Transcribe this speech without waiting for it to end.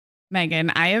Megan,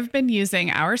 I have been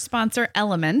using our sponsor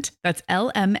Element, that's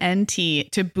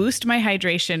LMNT, to boost my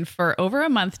hydration for over a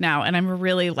month now, and I'm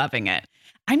really loving it.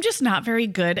 I'm just not very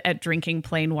good at drinking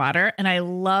plain water, and I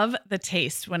love the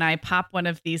taste when I pop one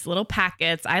of these little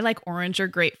packets. I like orange or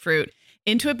grapefruit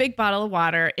into a big bottle of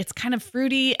water. It's kind of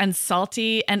fruity and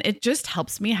salty, and it just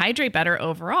helps me hydrate better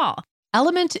overall.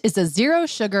 Element is a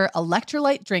zero-sugar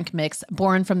electrolyte drink mix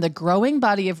born from the growing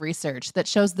body of research that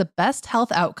shows the best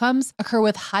health outcomes occur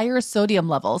with higher sodium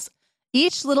levels.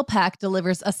 Each little pack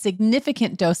delivers a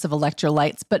significant dose of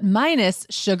electrolytes, but minus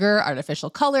sugar, artificial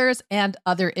colors, and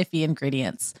other iffy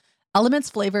ingredients. Element's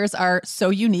flavors are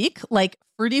so unique, like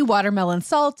fruity watermelon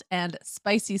salt and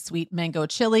spicy sweet mango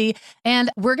chili. And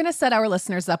we're going to set our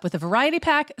listeners up with a variety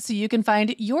pack so you can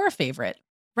find your favorite.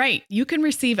 Right. You can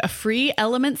receive a free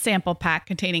Element sample pack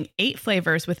containing 8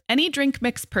 flavors with any drink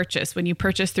mix purchase when you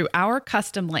purchase through our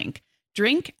custom link,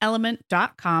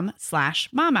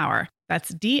 drinkelement.com/momhour.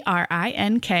 That's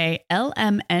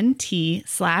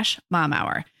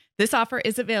DRINKLMNT/momhour. This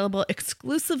is available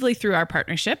exclusively through our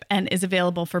partnership and is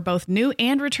available for both new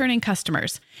and returning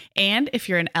customers. And if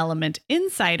you're an Element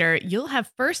insider, you'll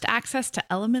have first access to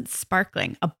Element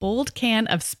Sparkling, a bold can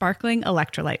of sparkling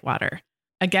electrolyte water.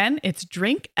 Again, it's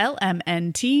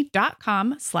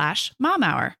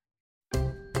drinklmnt.com/momhour.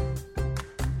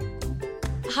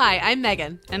 Hi, I'm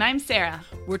Megan. And I'm Sarah.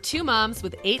 We're 2 moms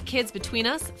with 8 kids between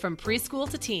us from preschool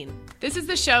to teen. This is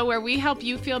the show where we help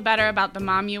you feel better about the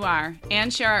mom you are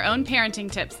and share our own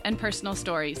parenting tips and personal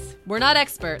stories. We're not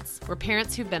experts. We're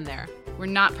parents who've been there. We're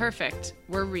not perfect.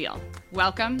 We're real.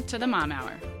 Welcome to the Mom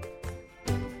Hour.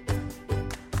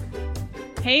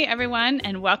 Hey, everyone,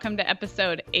 and welcome to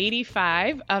episode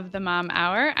 85 of the Mom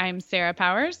Hour. I'm Sarah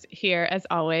Powers, here as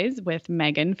always with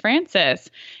Megan Francis.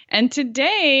 And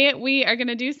today we are going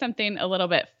to do something a little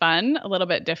bit fun, a little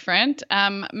bit different.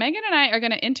 Megan and I are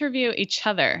going to interview each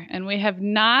other, and we have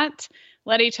not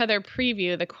let each other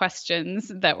preview the questions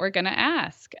that we're going to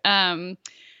ask. Megan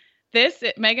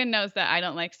knows that I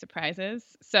don't like surprises,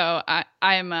 so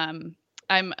I'm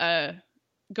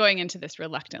going into this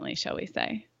reluctantly, shall we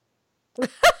say. But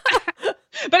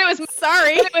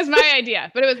it was my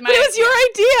idea. But it was your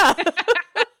idea.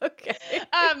 Okay.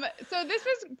 So this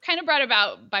was kind of brought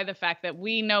about by the fact that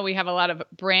we know we have a lot of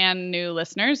brand new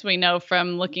listeners. We know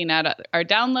from looking at our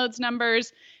downloads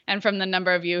numbers and from the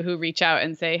number of you who reach out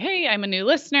and say, "Hey, I'm a new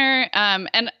listener."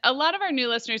 And a lot of our new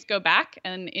listeners go back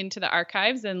and into the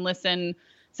archives and listen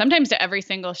sometimes to every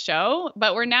single show.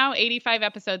 But we're now 85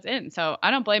 episodes in, so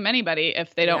I don't blame anybody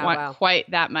if they don't want quite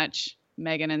that much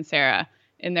Megan and Sarah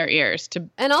in their ears to.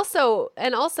 And also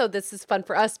this is fun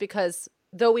for us because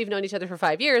though we've known each other for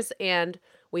 5 years and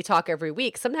we talk every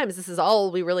week, sometimes this is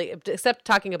all we really, except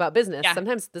talking about business. Yeah.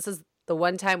 Sometimes this is the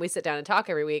one time we sit down and talk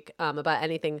every week about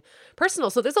anything personal.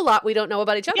 So there's a lot we don't know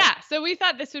about each other. Yeah. So we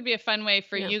thought this would be a fun way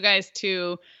for you guys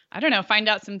to, find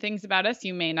out some things about us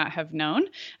you may not have known.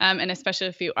 And especially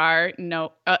if you are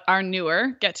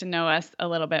newer, get to know us a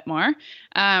little bit more.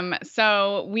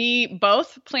 So we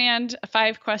both planned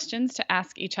 5 questions to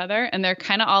ask each other, and they're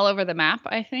kind of all over the map,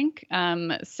 I think.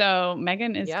 So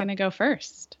Megan is going to go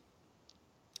first.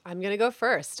 I'm going to go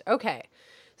first. Okay.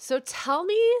 So tell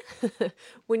me,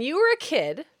 when you were a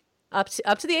kid, up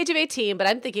to the age of 18, but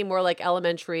I'm thinking more like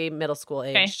elementary, middle school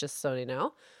age, just so you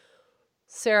know.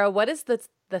 Sarah, what is the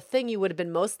thing you would have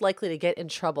been most likely to get in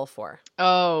trouble for?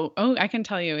 Oh, I can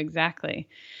tell you exactly.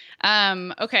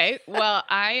 Okay. Well,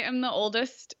 I am the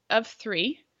oldest of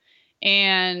 3,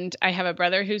 and I have a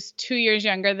brother who's 2 years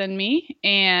younger than me,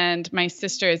 and my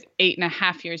sister is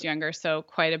 8.5 years younger, so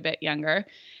quite a bit younger.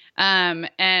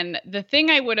 And the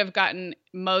thing I would have gotten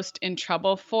most in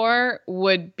trouble for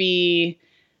would be,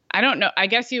 I don't know, I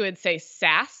guess you would say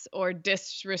sass or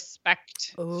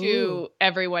disrespect to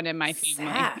everyone in my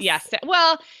family. Sass. Yes.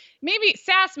 Well, maybe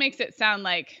sass makes it sound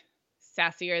like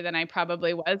sassier than I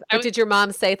probably was. But did your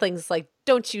mom say things like,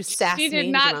 "Don't you sass me"? She did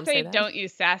not say, "Don't you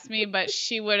sass me," but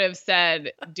she would have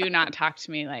said, "Do not talk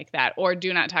to me like that," or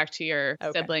 "Do not talk to your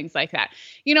siblings like that."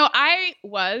 I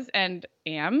was and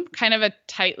am kind of a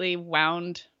tightly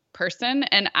wound person,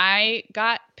 and I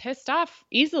got pissed off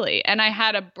easily. And I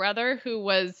had a brother who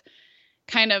was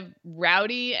kind of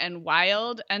rowdy and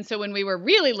wild. And so when we were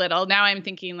really little, now I'm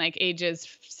thinking like ages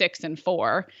 6 and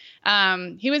 4,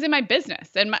 he was in my business.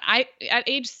 And at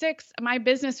age 6, my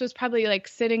business was probably like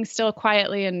sitting still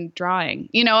quietly and drawing.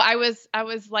 I was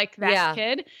like that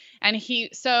kid. And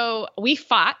so we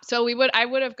fought. So I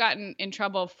would have gotten in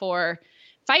trouble for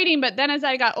fighting. But then as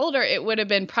I got older, it would have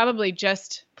been probably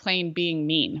just plain being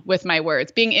mean with my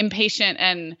words, being impatient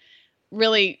and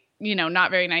really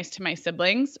not very nice to my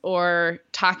siblings or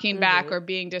talking back or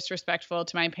being disrespectful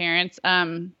to my parents.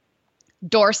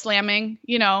 Door slamming,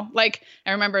 like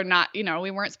I remember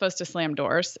we weren't supposed to slam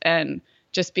doors and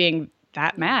just being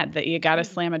that mad that you got to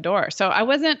slam a door. So I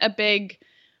wasn't a big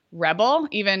rebel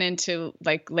even into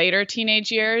like later teenage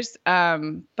years.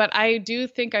 But I do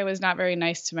think I was not very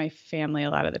nice to my family a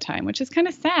lot of the time, which is kind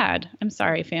of sad. I'm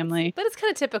sorry, family. But it's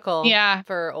kind of typical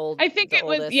for I think it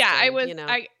was,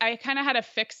 I kind of had a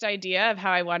fixed idea of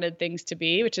how I wanted things to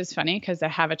be, which is funny because I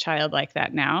have a child like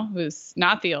that now who's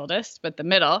not the oldest, but the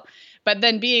middle. But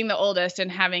then being the oldest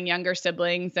and having younger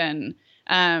siblings and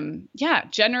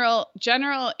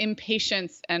general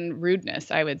impatience and rudeness,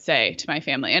 I would say, to my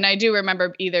family. And I do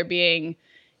remember either being,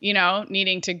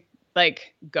 needing to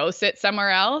like go sit somewhere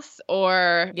else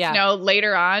or,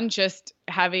 later on just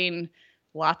having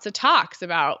lots of talks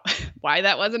about why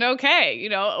that wasn't okay,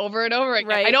 over and over again.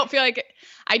 Right. I don't feel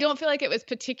like it was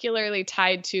particularly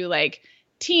tied to like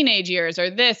teenage years or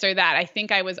this or that. I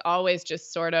think I was always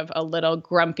just sort of a little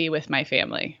grumpy with my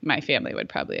family. My family would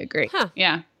probably agree. Huh.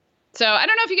 Yeah. So I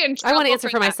don't know if you get in trouble. I want to answer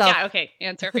for myself. Yeah, okay.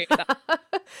 Answer for yourself.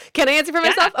 Can I answer for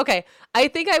myself? Okay. I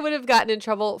think I would have gotten in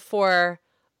trouble for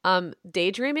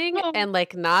daydreaming and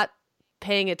like not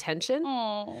paying attention.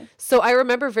 So I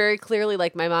remember very clearly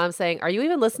like my mom saying, "Are you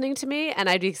even listening to me?" And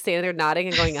I'd be standing there nodding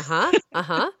and going, "Uh-huh,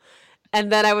 uh-huh."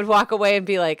 And then I would walk away and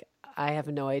be like, I have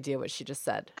no idea what she just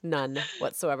said. None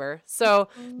whatsoever. So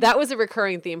that was a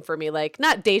recurring theme for me. Like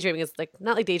not daydreaming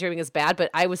is bad, but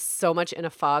I was so much in a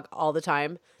fog all the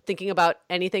time thinking about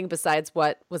anything besides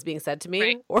what was being said to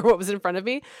me or what was in front of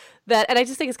me and I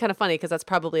just think it's kind of funny because that's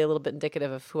probably a little bit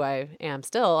indicative of who I am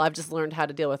still. I've just learned how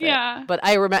to deal with it. But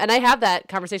I remember, and I have that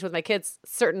conversation with my kids,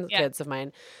 certain kids of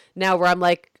mine now where I'm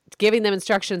like giving them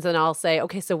instructions and I'll say,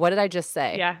 okay, so what did I just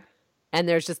say? Yeah. And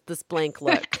there's just this blank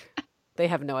look. They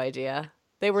have no idea.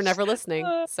 They were never listening.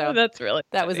 So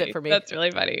that was it for me. That's really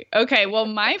funny. Okay. Well,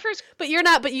 my first, but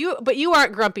you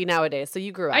aren't grumpy nowadays. So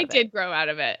you grew out of it. I did grow out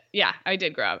of it. Yeah, I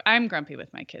did grow up. I'm grumpy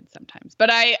with my kids sometimes, but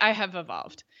I have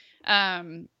evolved.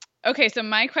 Okay. So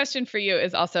my question for you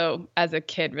is also as a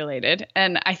kid related.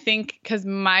 And I think because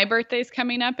my birthday's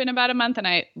coming up in about a month and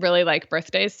I really like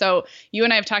birthdays. So you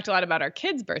and I have talked a lot about our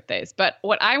kids' birthdays, but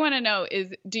what I want to know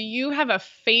is, did you have a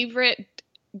favorite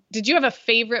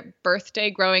birthday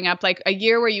growing up, like a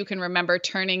year where you can remember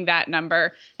turning that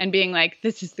number and being like,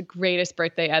 this is the greatest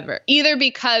birthday ever, either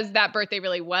because that birthday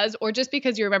really was, or just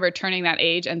because you remember turning that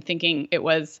age and thinking it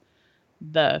was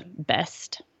the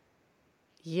best?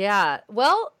 Yeah.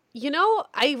 Well,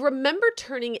 I remember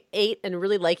turning 8 and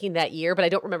really liking that year, but I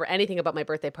don't remember anything about my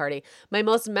birthday party. My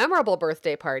most memorable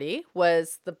birthday party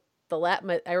was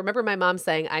I remember my mom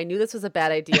saying, I knew this was a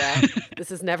bad idea. This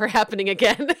is never happening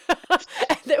again.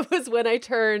 And it was when I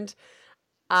turned,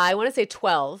 I want to say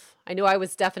 12. I knew I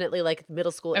was definitely like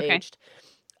middle school aged.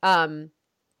 And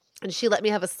she let me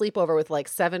have a sleepover with like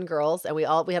 7 girls. And we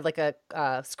had like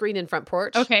a screen in front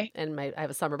porch. Okay. And I have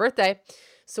a summer birthday.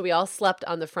 So we all slept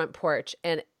on the front porch.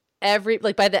 And by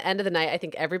the end of the night, I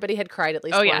think everybody had cried at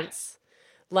least once.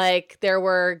 Like there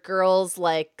were girls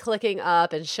like clicking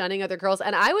up and shunning other girls.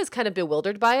 And I was kind of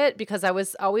bewildered by it because I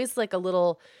was always like a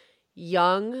little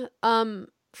young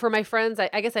for my friends.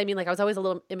 I guess I mean like I was always a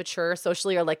little immature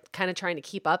socially or like kind of trying to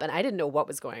keep up. And I didn't know what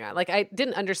was going on. Like I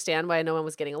didn't understand why no one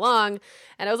was getting along.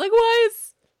 And I was like, why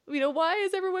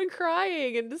is everyone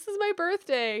crying? And this is my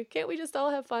birthday. Can't we just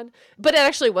all have fun? But it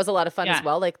actually was a lot of fun as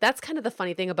well. Like that's kind of the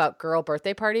funny thing about girl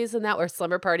birthday parties and that, or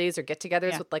slumber parties or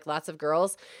get-togethers with like lots of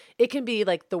girls. It can be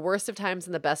like the worst of times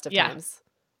and the best of times,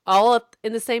 all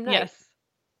in the same night. Yes.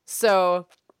 So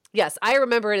yes, I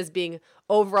remember it as being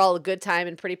overall a good time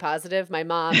and pretty positive. My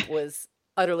mom was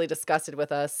utterly disgusted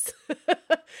with us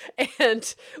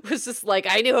and was just like,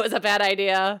 I knew it was a bad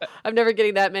idea. I'm never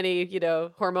getting that many,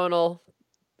 hormonal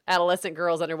adolescent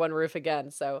girls under one roof again.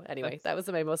 So anyway, that was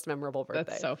my most memorable birthday.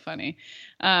 That's so funny.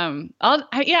 I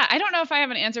don't know if I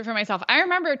have an answer for myself. I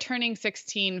remember turning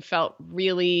 16 felt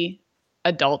really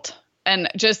adult. And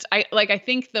just, I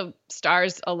think the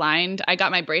stars aligned. I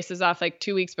got my braces off like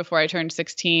 2 weeks before I turned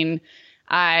 16.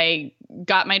 I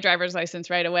got my driver's license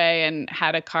right away and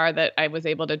had a car that I was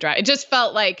able to drive. It just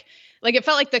felt like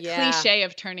the cliche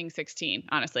of turning 16,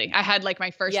 honestly. I had like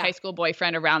my first high school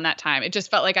boyfriend around that time. It just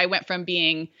felt like I went from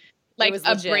being like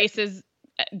a braces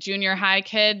junior high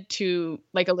kid to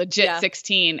like a legit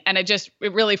 16. And it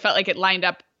really felt like it lined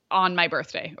up on my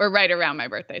birthday or right around my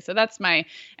birthday. So that's awesome.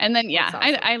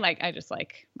 I just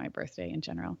like my birthday in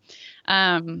general.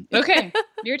 Okay,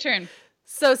 your turn.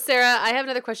 So Sarah, I have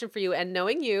another question for you. And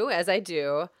knowing you as I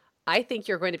do, I think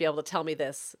you're going to be able to tell me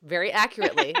this very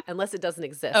accurately, unless it doesn't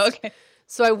exist. Oh, okay.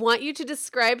 So I want you to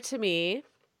describe to me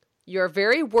your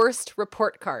very worst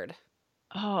report card.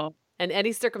 Oh. And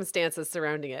any circumstances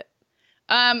surrounding it.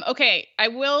 Okay. I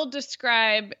will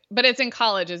describe, but it's in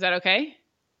college. Is that okay?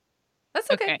 That's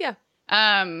okay. Yeah.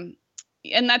 And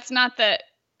that's not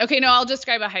okay. No, I'll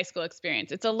describe a high school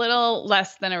experience. It's a little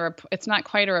less than it's not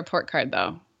quite a report card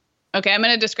though. Okay. I'm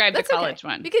going to describe the college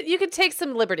one. You could take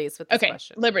some liberties with this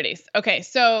question. Liberties. Okay.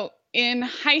 So in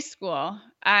high school,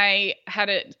 I had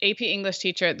an AP English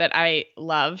teacher that I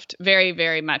loved very,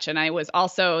 very much. And I was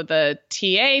also the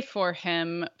TA for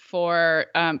him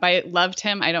by loved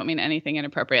him, I don't mean anything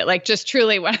inappropriate. Like just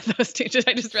truly one of those teachers.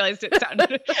 I just realized it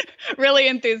sounded really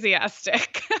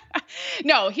enthusiastic.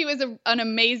 No, he was an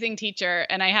amazing teacher.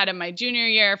 And I had him my junior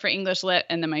year for English Lit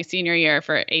and then my senior year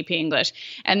for AP English.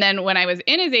 And then when I was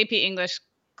in his AP English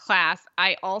class,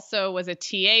 I also was a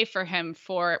TA for him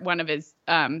for one of his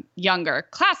younger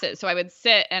classes. So I would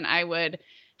sit and I would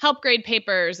help grade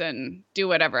papers and do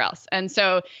whatever else. And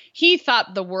so he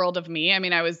thought the world of me. I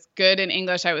mean, I was good in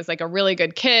English. I was like a really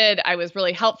good kid. I was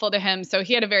really helpful to him. So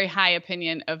he had a very high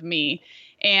opinion of me.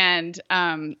 And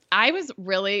I was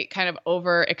really kind of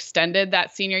overextended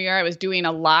that senior year. I was doing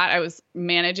a lot. I was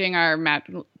managing our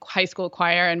high school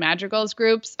choir and madrigals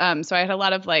groups. So I had a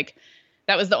lot of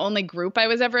that was the only group I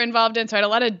was ever involved in. So I had a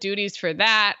lot of duties for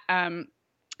that.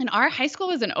 And our high school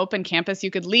was an open campus. You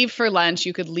could leave for lunch.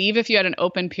 You could leave if you had an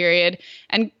open period.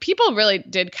 And people really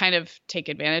did kind of take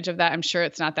advantage of that. I'm sure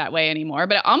it's not that way anymore.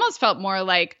 But it almost felt more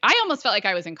like, I almost felt like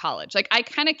I was in college. Like I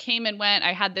kind of came and went.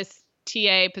 I had this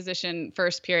TA position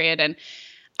first period. And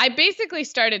I basically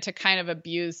started to kind of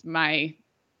abuse my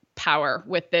power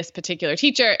with this particular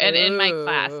teacher and in my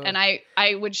class. And I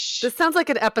would... This sounds like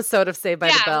an episode of Saved by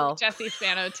the Bell. Jesse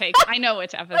Spano takes... I know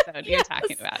which episode you're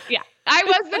talking about. Yeah. I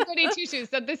was the goody two-shoes.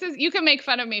 So this is... You can make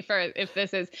fun of me for if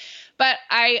this is... But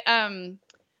I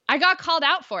got called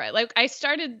out for it. Like I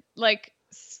started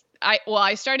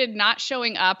I started not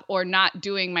showing up or not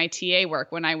doing my TA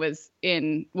work when I was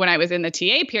in the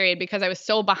TA period because I was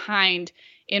so behind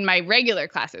in my regular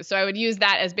classes. So I would use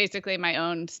that as basically my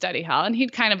own study hall, and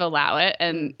he'd kind of allow it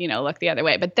and, look the other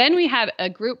way. But then we had a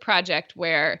group project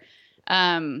where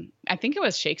I think it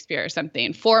was Shakespeare or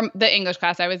something for the English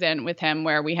class I was in with him,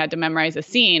 where we had to memorize a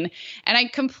scene. And I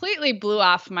completely blew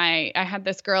off I had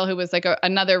this girl who was like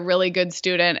another really good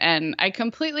student, and I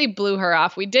completely blew her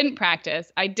off. We didn't practice.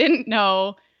 I didn't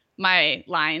know my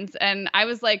lines. And I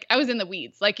was in the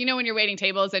weeds. Like, when you're waiting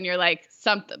tables and you're like,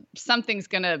 something's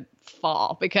going to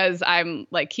fall because I'm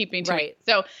like keeping to it.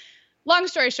 So long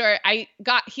story short,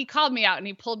 he called me out and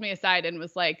he pulled me aside and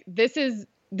was like, this is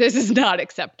not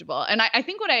acceptable. And I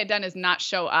think what I had done is not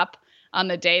show up on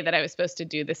the day that I was supposed to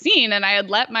do the scene. And I had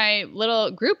let my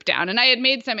little group down and I had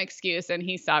made some excuse and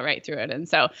he saw right through it. And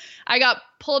so I got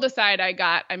pulled aside.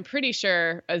 I'm pretty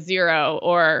sure a 0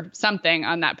 or something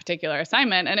on that particular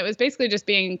assignment. And it was basically just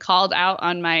being called out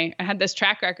I had this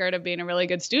track record of being a really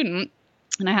good student.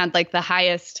 And I had like the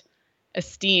highest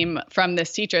esteem from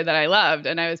this teacher that I loved.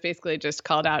 And I was basically just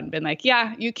called out and been like,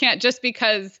 yeah, you can't, just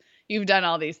because you've done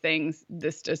all these things,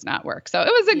 this does not work. So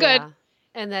it was a good...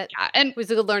 And that was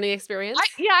a good learning experience?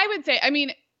 I would say. I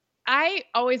mean, I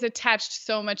always attached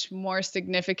so much more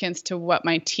significance to what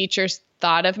my teachers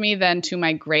thought of me than to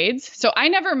my grades. So I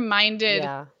never minded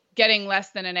getting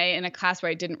less than an A in a class where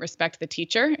I didn't respect the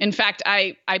teacher. In fact,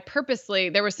 I purposely,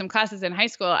 there were some classes in high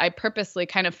school, I purposely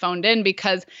kind of phoned in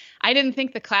because I didn't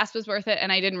think the class was worth it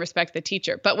and I didn't respect the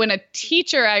teacher. But when a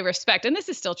teacher I respect, and this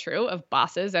is still true of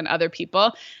bosses and other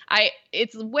people,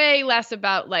 it's way less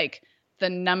about like the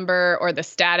number or the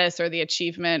status or the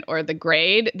achievement or the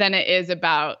grade than it is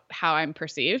about how I'm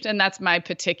perceived. And that's my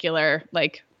particular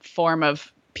like form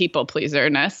of people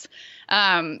pleaserness.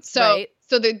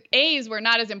 So the A's were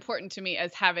not as important to me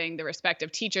as having the respect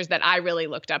of teachers that I really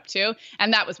looked up to.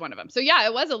 And that was one of them. So yeah,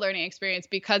 it was a learning experience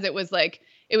because it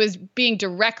was being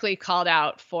directly called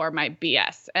out for my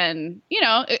BS. And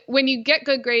when you get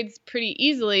good grades pretty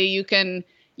easily, you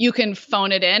can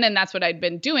phone it in. And that's what I'd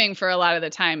been doing for a lot of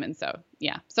the time. And so,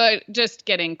 so just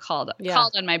getting called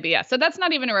on my BS. So that's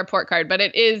not even a report card, but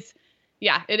it is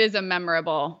a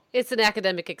memorable. It's an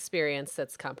academic experience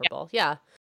that's comparable. Yeah.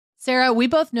 Sarah, we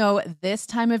both know this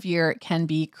time of year can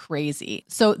be crazy.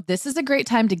 So this is a great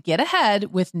time to get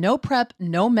ahead with no prep,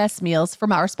 no mess meals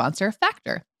from our sponsor,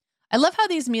 Factor. I love how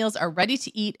these meals are ready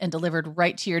to eat and delivered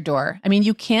right to your door. I mean,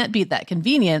 you can't beat that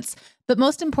convenience, but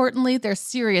most importantly, they're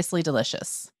seriously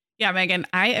delicious. Yeah, Meagan,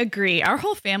 I agree. Our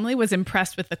whole family was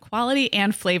impressed with the quality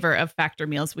and flavor of Factor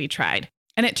meals we tried.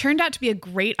 And it turned out to be a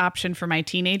great option for my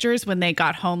teenagers when they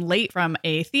got home late from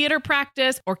a theater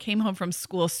practice or came home from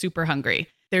school super hungry.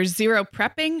 There's zero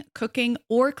prepping, cooking,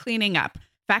 or cleaning up.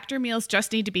 Factor meals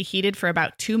just need to be heated for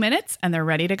about 2 minutes and they're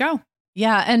ready to go.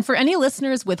 Yeah, and for any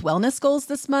listeners with wellness goals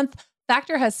this month,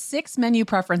 Factor has 6 menu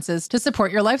preferences to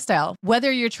support your lifestyle.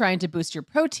 Whether you're trying to boost your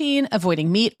protein,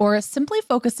 avoiding meat, or simply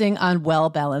focusing on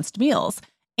well-balanced meals.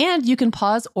 And you can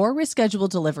pause or reschedule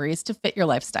deliveries to fit your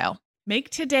lifestyle. Make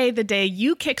today the day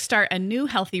you kickstart a new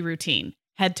healthy routine.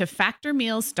 Head to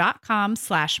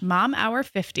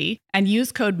factormeals.com/momhour50 and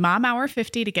use code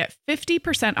momhour50 to get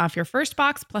 50% off your first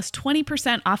box plus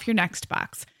 20% off your next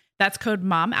box. That's code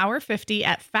momhour50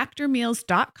 at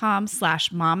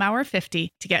factormeals.com/momhour50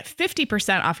 to get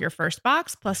 50% off your first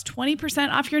box plus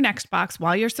 20% off your next box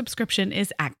while your subscription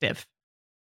is active.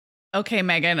 Okay,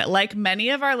 Meagan, like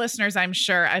many of our listeners, I'm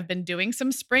sure I've been doing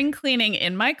some spring cleaning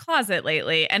in my closet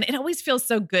lately, and it always feels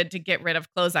so good to get rid of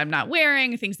clothes I'm not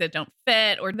wearing, things that don't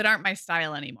fit or that aren't my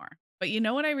style anymore. But you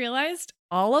know what I realized?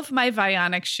 All of my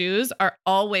Vionic shoes are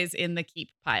always in the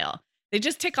keep pile. They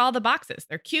just tick all the boxes.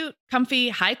 They're cute, comfy,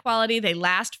 high quality. They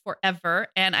last forever.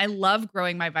 And I love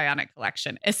growing my Vionic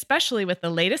collection, especially with the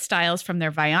latest styles from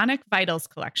their Vionic Vitals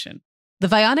collection. The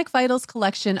Vionic Vitals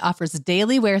collection offers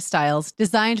daily wear styles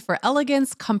designed for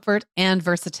elegance, comfort, and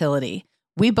versatility.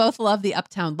 We both love the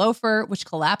Uptown loafer, which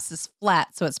collapses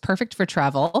flat, so it's perfect for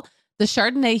travel. The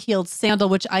Chardonnay heeled sandal,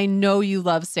 which I know you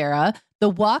love, Sarah. The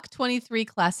Walk 23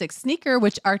 classic sneaker,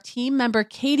 which our team member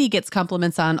Katie gets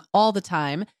compliments on all the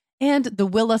time. And the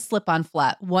Willa slip-on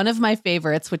flat, one of my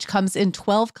favorites, which comes in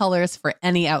 12 colors for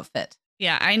any outfit.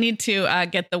 Yeah, I need to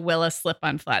get the Willa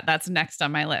slip-on flat. That's next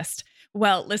on my list.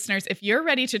 Well, listeners, if you're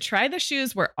ready to try the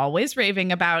shoes we're always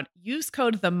raving about, use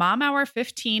code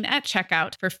TheMomHour15 at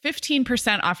checkout for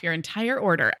 15% off your entire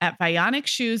order at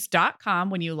VionicShoes.com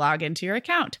when you log into your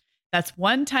account. That's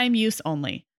one-time use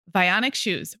only. Vionic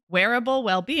Shoes, wearable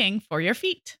well-being for your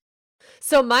feet.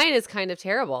 So mine is kind of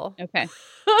terrible. Okay.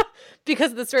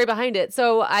 Because of the story behind it.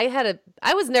 So I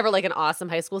was never like an awesome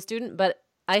high school student, but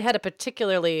I had a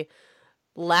particularly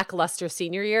lackluster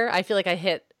senior year. I feel like I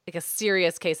hit like a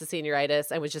serious case of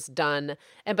senioritis. I was just done.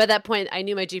 And by that point, I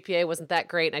knew my GPA wasn't that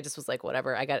great. And I just was like,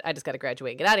 whatever, I just got to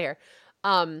graduate and get out of here.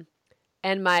 And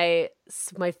my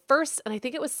first, and I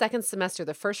think it was second semester,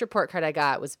 the first report card I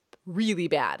got was really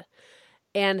bad.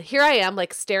 And here I am,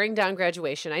 like staring down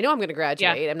graduation. I know I'm going to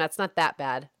graduate, and that's not that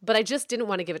bad, but I just didn't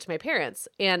want to give it to my parents.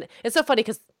 And it's so funny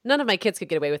because none of my kids could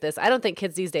get away with this. I don't think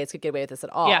kids these days could get away with this at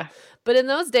all. Yeah. But in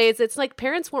those days, it's like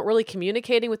parents weren't really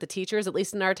communicating with the teachers, at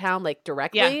least in our town, like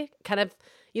directly. Kind of,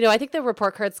 I think the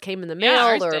report cards came in the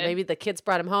mail, or maybe the kids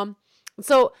brought them home.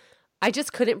 So I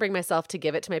just couldn't bring myself to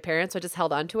give it to my parents. So I just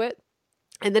held on to it.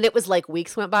 And then it was like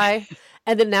weeks went by,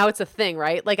 and then now it's a thing,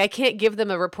 right? Like I can't give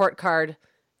them a report card.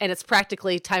 And it's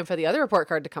practically time for the other report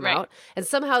card to come out. And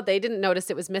somehow they didn't notice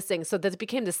it was missing. So that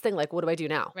became this thing like, what do I do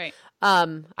now? Right.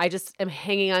 I just am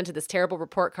hanging on to this terrible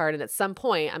report card. And at some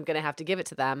point, I'm going to have to give it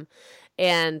to them.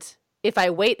 And if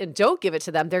I wait and don't give it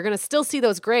to them, they're going to still see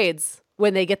those grades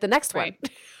when they get the next one.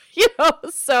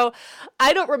 So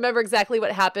I don't remember exactly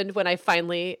what happened when I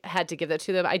finally had to give that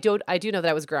to them. I do know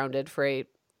that I was grounded for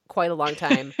quite a long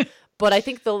time. But I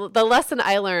think the lesson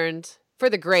I learned for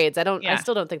the grades, I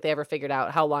still don't think they ever figured out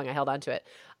how long I held on to it.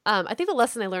 I think the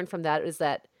lesson I learned from that is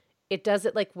that it does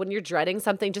it like when you're dreading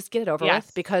something, just get it over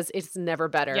with, because it's never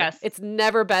better. Yes. It's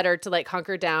never better to like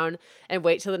hunker down and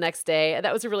wait till the next day. And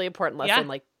that was a really important lesson.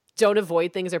 Like don't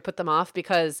avoid things or put them off,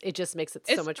 because it just makes it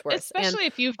so much worse. Especially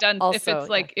if you've done, if it's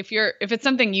like, if it's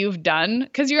something you've done,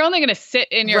 because you're only going to sit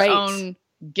in your own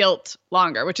guilt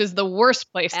longer, which is the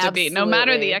worst place to be. No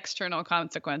matter the external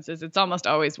consequences, it's almost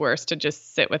always worse to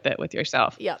just sit with it with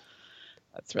yourself. Yep.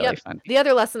 That's really fun. The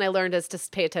other lesson I learned is to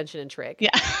pay attention in trig. Yeah.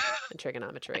 In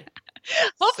trigonometry.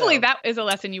 Hopefully that is a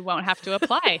lesson you won't have to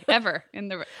apply ever in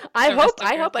the I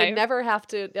hope I never have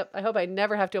to. Yep. I hope I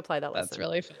never have to apply that lesson. That's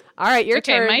really fun. All right, your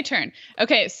turn. Okay, my turn.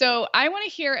 Okay, so I want to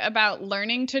hear about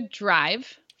learning to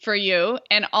drive for you.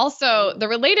 And also the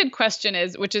related question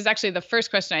is, which is actually the first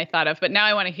question I thought of, but now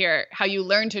I want to hear how you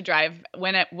learned to drive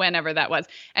whenever that was.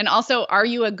 And also, are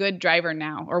you a good driver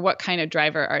now, or what kind of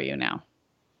driver are you now?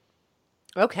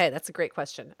 Okay, that's a great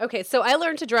question. Okay, so I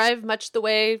learned to drive much the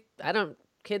way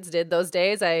kids did those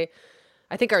days. I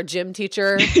think our gym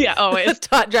teacher always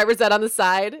taught driver's ed on the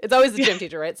side. It's always the gym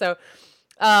teacher, right? So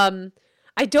I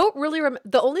don't really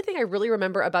the only thing I really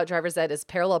remember about driver's ed is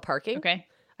parallel parking. Okay.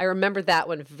 I remember that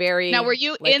one very. Now, were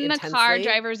you in the car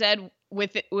driver's ed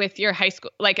with your high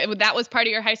school? Like that was part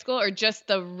of your high school, or just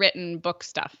the written book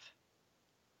stuff?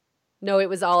 No, it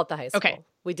was all at the high school. Okay.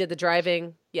 We did the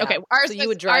driving. Yeah. Okay. So you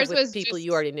would drive with people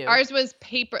you already knew. Ours was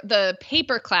the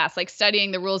paper class, like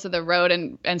studying the rules of the road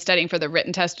and studying for the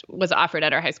written test was offered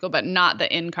at our high school, but not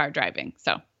the in-car driving.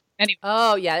 So anyway.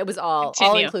 Oh, yeah. It was all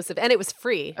inclusive. And it was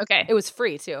free. Okay. It was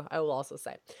free too, I will also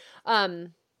say.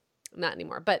 Not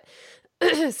anymore. But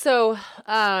so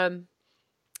I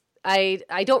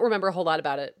don't remember a whole lot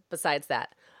about it besides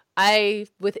that.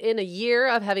 Within a year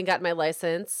of having gotten my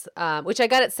license, which I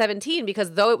got at 17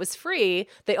 because though it was free,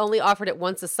 they only offered it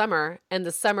once a summer. And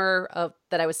the summer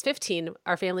that I was 15,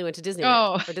 our family went to Disney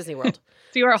World. So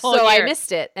you were a whole year. So I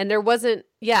missed it. And there wasn't,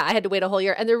 I had to wait a whole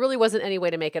year. And there really wasn't any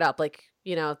way to make it up. Like,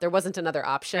 there wasn't another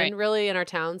option really in our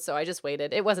town. So I just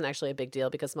waited. It wasn't actually a big deal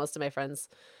because most of my friends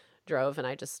drove and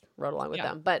I just rode along with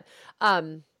them. But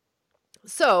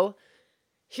so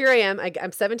here I am.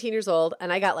 I'm 17 years old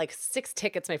and I got like 6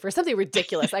 tickets for something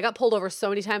ridiculous. I got pulled over so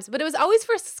many times, but it was always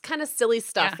for kind of silly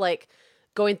stuff like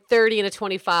going 30 and a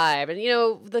 25. And,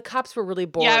 the cops were really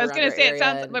bored. Yeah, I was going to say it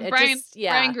sounds, but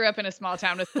Brian grew up in a small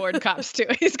town with bored cops too.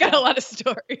 He's got a lot of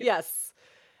stories. Yes.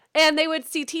 And they would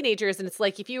see teenagers and it's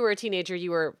like, if you were a teenager, you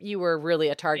were really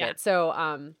a target. Yeah.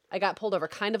 So I got pulled over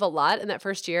kind of a lot in that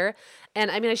first year.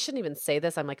 And I mean, I shouldn't even say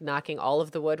this. I'm like knocking all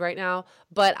of the wood right now,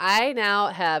 but I now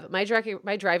have my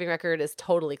driving record is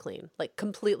totally clean, like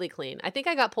completely clean. I think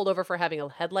I got pulled over for having a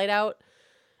headlight out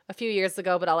a few years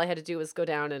ago, but all I had to do was go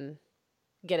down and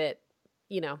get it,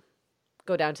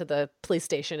 go down to the police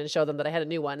station and show them that I had a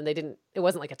new one. And it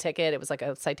wasn't like a ticket. It was like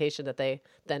a citation that they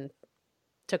then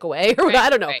took away or I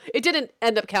don't know. Right. It didn't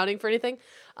end up counting for anything.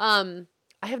 I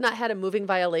have not had a moving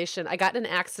violation. I got in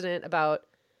an accident about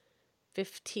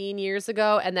 15 years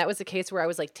ago. And that was a case where I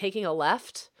was like taking a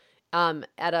left at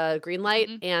a green light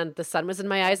and the sun was in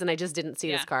my eyes and I just didn't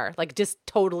see this car. Like just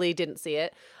totally didn't see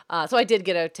it. So I did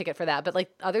get a ticket for that. But like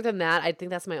other than that, I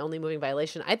think that's my only moving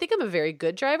violation. I think I'm a very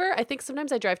good driver. I think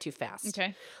sometimes I drive too fast.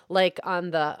 Okay. Like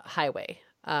on the highway.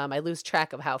 I lose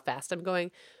track of how fast I'm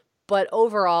going. But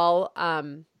overall,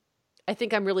 I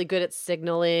think I'm really good at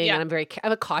signaling and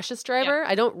I'm a cautious driver. Yeah.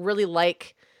 I don't really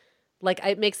like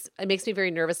it makes me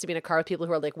very nervous to be in a car with people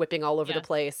who are like whipping all over the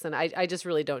place. And I just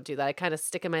really don't do that. I kind of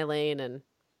stick in my lane and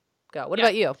go. What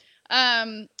about you?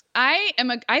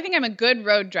 I think I'm a good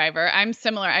road driver. I'm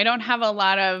similar. I don't have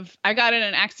I got in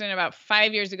an accident about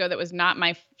 5 years ago that was not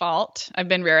my fault. I've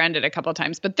been rear-ended a couple of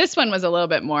times, but this one was a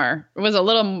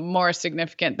little more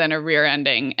significant than a rear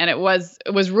ending. And it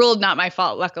was ruled not my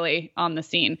fault, luckily, on the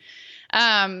scene.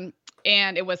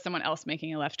 And it was someone else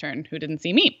making a left turn who didn't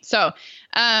see me. So,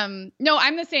 no,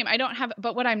 I'm the same.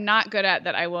 But what I'm not good at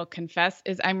that I will confess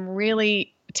is I'm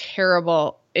really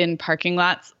terrible in parking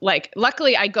lots. Like,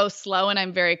 luckily I go slow and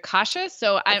I'm very cautious.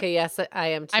 So yes, I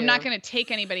am too. I'm not going to take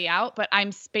anybody out, but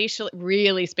I'm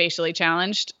really spatially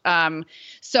challenged.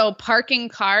 So parking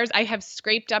cars, I have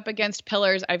scraped up against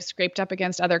pillars. I've scraped up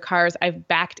against other cars. I've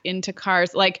backed into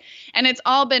cars, and it's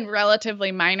all been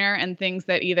relatively minor and things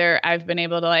that either I've been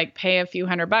able to pay a few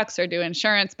 $100 or do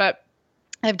insurance, but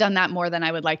I've done that more than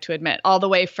I would like to admit, all the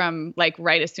way from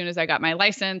right as soon as I got my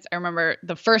license. I remember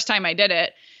the first time I did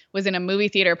it was in a movie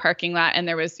theater parking lot and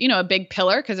there was, a big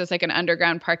pillar because it's like an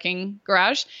underground parking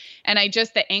garage. And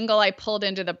the angle I pulled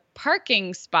into the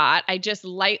parking spot, I just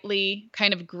lightly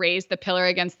kind of grazed the pillar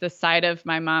against the side of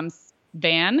my mom's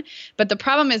van. But the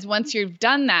problem is once you've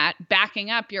done that,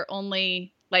 backing up, you're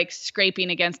only scraping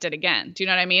against it again. Do you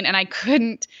know what I mean? And I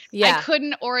couldn't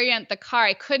orient the car.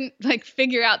 I couldn't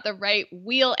figure out the right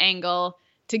wheel angle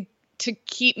to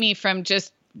keep me from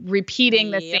just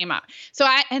repeating the same up. So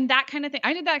I did that kind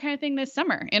of thing this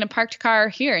summer in a parked car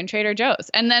here in Trader Joe's.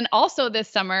 And then also this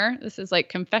summer, this is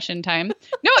confession time.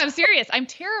 No, I'm serious. I'm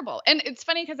terrible. And it's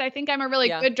funny because I think I'm a really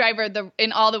good driver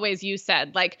in all the ways you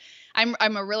said. I'm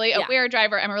a really aware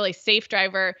driver. I'm a really safe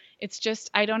driver. It's just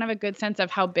I don't have a good sense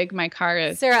of how big my car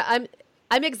is. Sarah,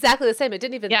 I'm exactly the same. I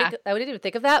didn't even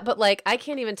think of that, but I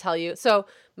can't even tell you. So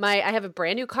I have a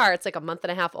brand new car. It's a month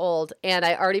and a half old, and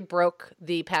I already broke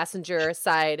the passenger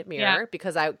side mirror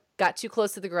because I got too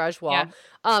close to the garage wall. Yeah.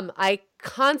 I'm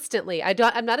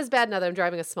not as bad now that I'm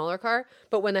driving a smaller car,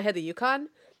 but when I had the Yukon,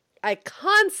 I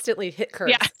constantly hit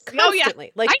curbs. Yes.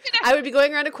 Constantly. Oh, yeah. I would be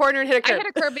going around a corner and hit a curb. I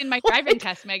hit a curb in my driving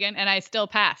test, Megan, and I still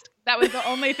passed. That was the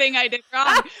only thing I did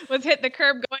wrong was hit the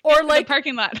curb going into the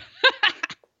parking lot.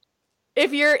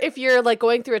 If you're like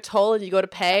going through a toll and you go to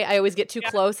pay, I always get too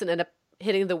close and end up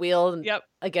hitting the wheel and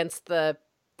against the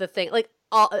thing. Like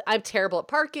I'm terrible at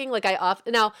parking. Like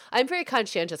now I'm very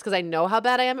conscientious because I know how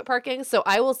bad I am at parking. So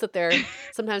I will sit there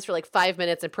sometimes for like 5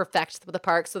 minutes and perfect the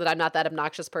park so that I'm not that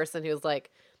obnoxious person who's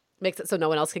like makes it so no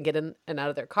one else can get in and out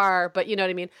of their car. But you know what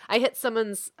I mean? I hit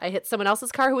someone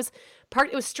else's car who was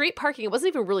parked. It was street parking. It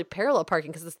wasn't even really parallel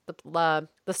parking because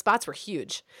the spots were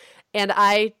huge. And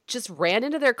I just ran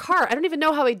into their car. I don't even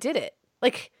know how I did it.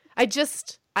 Like, I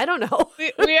don't know.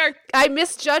 We are. I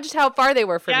misjudged how far they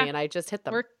were from me, and I just hit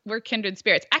them. We're kindred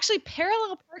spirits. Actually,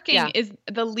 parallel parking is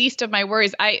the least of my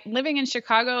worries. Living in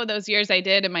Chicago those years I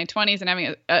did in my 20s and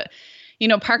having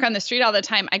park on the street all the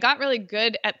time, I got really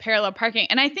good at parallel parking.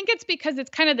 And I think it's because it's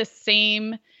kind of the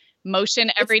same motion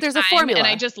every time. There's a formula. And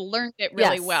I just learned it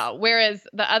really well. Whereas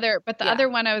the other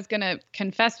one I was going to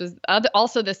confess was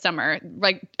also this summer,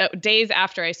 like days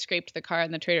after I scraped the car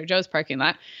in the Trader Joe's parking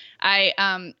lot,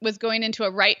 I was going into a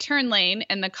right turn lane,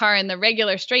 and the car in the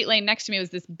regular straight lane next to me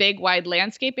was this big wide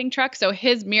landscaping truck. So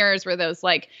his mirrors were those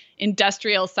like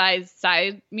industrial size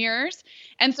side mirrors.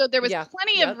 And so there was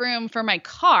plenty of room for my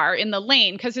car in the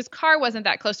lane because his car wasn't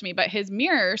that close to me, but his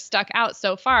mirror stuck out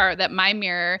so far that my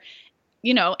mirror,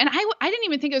 and I didn't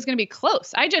even think it was going to be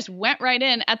close. I just went right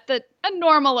in at a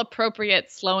normal,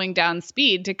 appropriate slowing down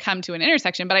speed to come to an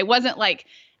intersection. But I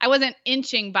wasn't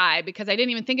inching by because I didn't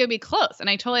even think it would be close. And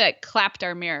I totally clapped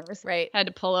our mirrors. Right. Had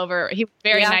to pull over. He was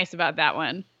very nice about that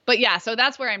one. But yeah, so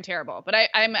that's where I'm terrible. But I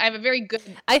have a very good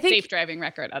safe driving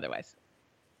record otherwise.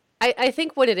 I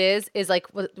think what it is like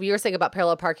what you were saying about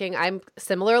parallel parking. I'm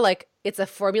similar. Like, it's a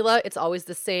formula. It's always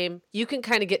the same. You can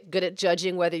kind of get good at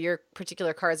judging whether your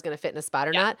particular car is going to fit in a spot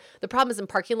or not. The problem is in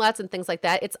parking lots and things like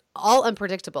that, it's all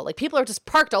unpredictable. Like, people are just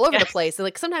parked all over the place. And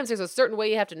like, sometimes there's a certain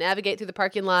way you have to navigate through the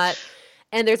parking lot.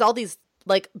 And there's all these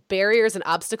like barriers and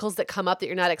obstacles that come up that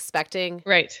you're not expecting.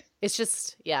 Right. It's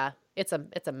just, it's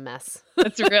a mess.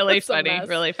 That's really funny.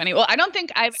 Really funny. Well, I don't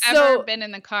think I've ever been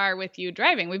in the car with you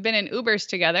driving. We've been in Ubers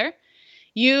together.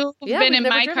 You've been in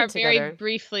my car very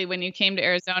briefly when you came to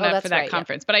Arizona for that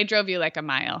conference, but I drove you like a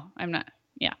mile. I'm not.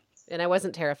 Yeah. And I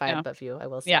wasn't terrified of you, I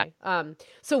will say. Yeah.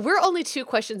 So we're only 2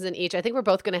 questions in each. I think we're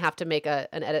both going to have to make an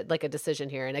edit, like a decision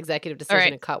here, an executive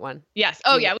decision, and cut one. Yes.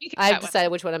 Oh yeah. I've decided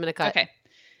which one I'm going to cut.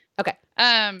 Okay.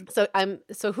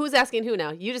 So who's asking who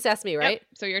now? You just asked me, right? Yep.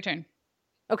 So your turn.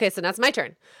 Okay. So now it's my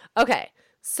turn. Okay.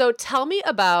 So tell me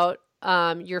about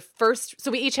your first.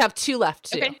 So we each have 2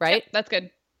 left too, right? Yep, that's good.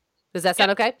 Does that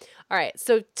sound okay? All right.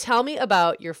 So tell me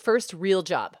about your first real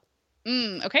job.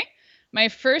 Okay. My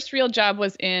first real job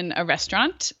was in a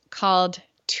restaurant called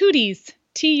Tootie's,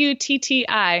 Tutti,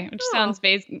 which sounds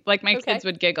like my kids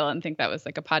would giggle and think that was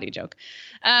like a potty joke.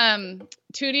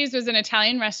 Tootie's was an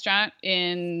Italian restaurant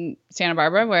in Santa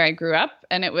Barbara where I grew up,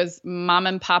 and it was mom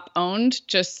and pop owned.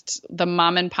 Just the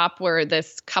mom and pop were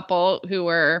this couple who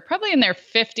were probably in their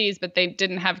 50s, but they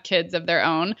didn't have kids of their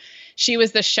own. She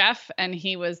was the chef and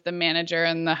he was the manager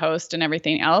and the host and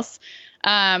everything else.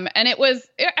 And I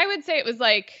would say it was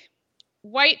like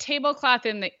white tablecloth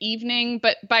in the evening,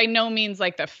 but by no means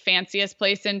like the fanciest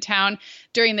place in town.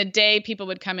 During the day, people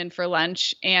would come in for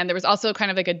lunch. And there was also kind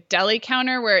of like a deli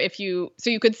counter where you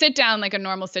could sit down like a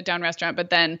normal sit down restaurant, but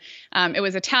then it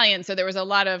was Italian. So there was a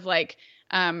lot of like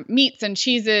meats and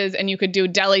cheeses, and you could do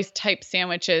deli type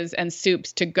sandwiches and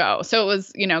soups to go. So it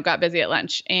was, got busy at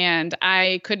lunch. And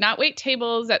I could not wait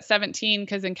tables at 17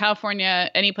 because in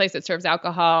California, any place that serves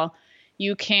alcohol,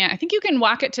 I think you can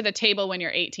walk it to the table when you're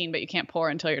 18, but you can't pour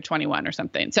until you're 21 or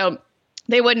something. So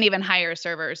they wouldn't even hire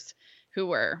servers who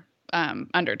were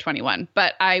under 21.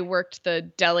 But I worked the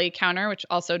deli counter, which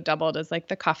also doubled as like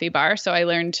the coffee bar. So I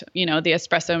learned, the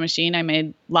espresso machine. I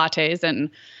made lattes and,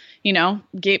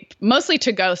 mostly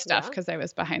to-go stuff because I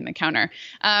was behind the counter.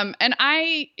 And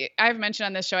I've mentioned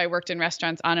on this show, I worked in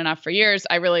restaurants on and off for years.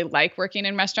 I really like working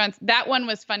in restaurants. That one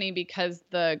was funny because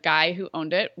the guy who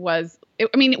owned it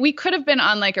we could have been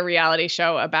on like a reality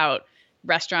show about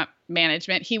restaurant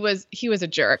management. He was a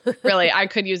jerk. Really, I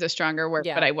could use a stronger word,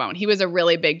 but I won't. He was a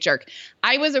really big jerk.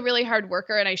 I was a really hard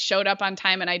worker and I showed up on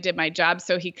time and I did my job.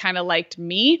 So he kind of liked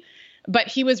me. But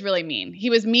he was really mean. He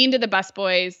was mean to the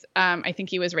busboys. I think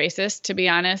he was racist, to be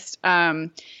honest.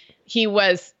 He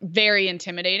was very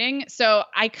intimidating. So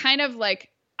I kind of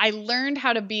I learned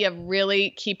how to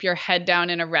be keep your head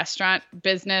down in a restaurant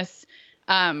business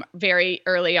very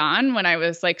early on when I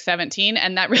was like 17.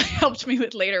 And that really helped me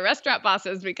with later restaurant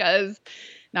bosses because,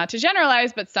 not to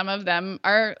generalize, but some of them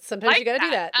are sometimes you got to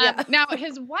do that. Yeah. Now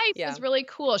his wife is really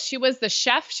cool. She was the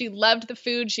chef. She loved the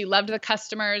food. She loved the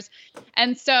customers.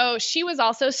 And so she was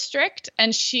also strict.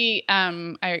 And she,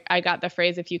 I got the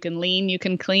phrase, if you can lean, you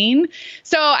can clean.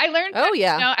 So I learned,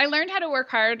 I learned how to work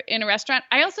hard in a restaurant.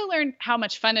 I also learned how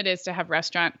much fun it is to have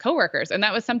restaurant coworkers. And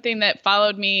that was something that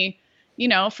followed me,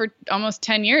 for almost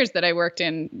 10 years that I worked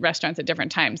in restaurants at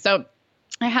different times. So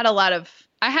I had a lot of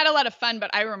fun, but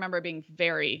I remember being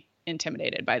very,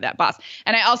 intimidated by that boss.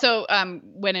 And I also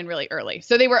went in really early.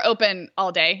 So they were open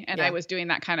all day, and I was doing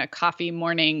that kind of coffee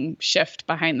morning shift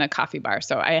behind the coffee bar.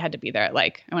 So I had to be there at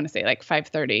like, I want to say like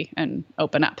 5:30 and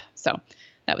open up. So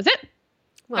that was it.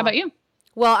 Well, how about you?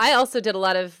 Well, I also did a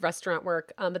lot of restaurant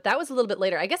work, but that was a little bit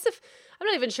later. I guess I'm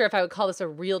not even sure if I would call this a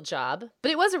real job,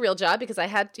 but it was a real job because I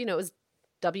had, it was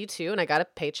W-2 and I got a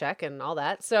paycheck and all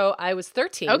that. So I was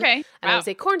 13. Okay. And I was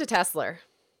a corn detasseler.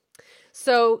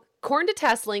 So corn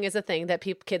detasseling is a thing that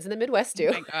kids in the Midwest do.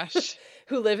 Oh my gosh.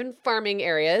 Who live in farming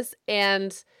areas.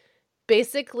 And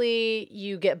basically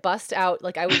you get bussed out.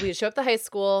 Like we would show up to high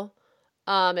school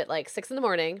at like 6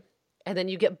 a.m. and then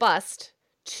you get bussed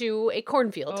to a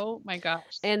cornfield. Oh my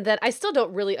gosh. And then I still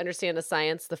don't really understand the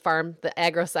science, the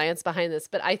agro science behind this,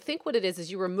 but I think what it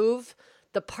is you remove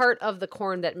the part of the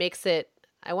corn that makes it,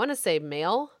 I want to say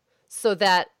male, so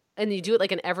that, and you do it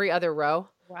like in every other row.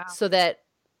 Wow. So that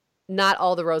not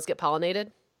all the rows get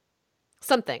pollinated.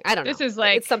 Something. I don't know. This is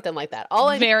like, it's something like that.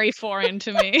 Very foreign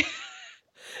to me.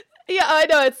 Yeah, I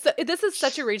know. This is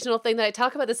such a regional thing that I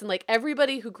talk about this, and like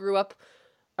everybody who grew up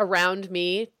around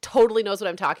me totally knows what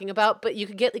I'm talking about. But you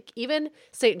could get like even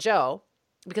St. Joe,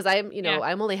 because I'm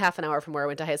only half an hour from where I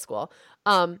went to high school.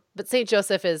 But St.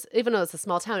 Joseph is, even though it's a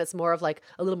small town, it's more of like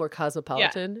a little more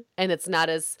cosmopolitan, and it's not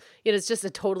as, it's just a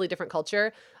totally different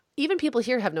culture. Even people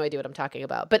here have no idea what I'm talking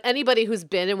about. But anybody who's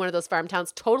been in one of those farm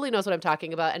towns totally knows what I'm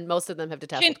talking about, and most of them have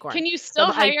detasseled corn. Can you still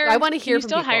hire? I want to hear from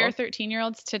people. Can you still hire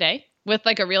 13-year-olds today with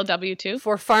like a real W-2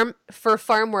 for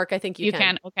farm work? I think you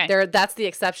can. Okay, that's the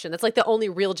exception. That's like the only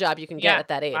real job you can get at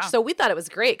that age. Wow. So we thought it was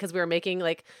great because we were making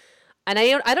like, and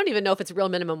I don't even know if it's real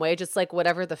minimum wage. It's like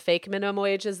whatever the fake minimum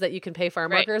wage is that you can pay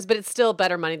farm workers, but it's still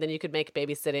better money than you could make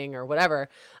babysitting or whatever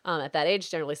at that age,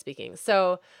 generally speaking.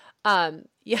 So.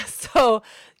 So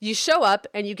you show up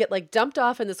and you get like dumped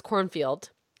off in this cornfield,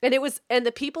 and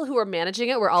the people who were managing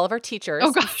it were all of our teachers.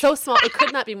 Oh, it's so small. It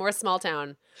could not be more small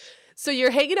town. So you're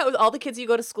hanging out with all the kids you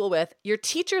go to school with. Your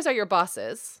teachers are your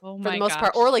bosses for the most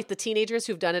part, or like the teenagers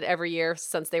who've done it every year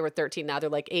since they were 13. Now they're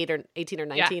like 18 or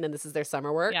 19 and this is their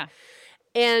summer work. Yeah.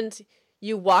 And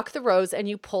you walk the rows and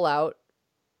you pull out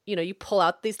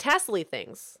these tassel-y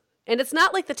things. And it's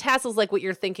not like the tassels like what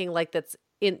you're thinking, like that's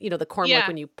in, the corn, like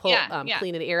when you pull,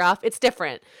 clean an ear off. It's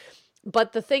different.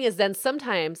 But the thing is then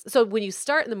sometimes, so when you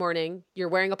start in the morning, you're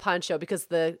wearing a poncho because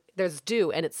there's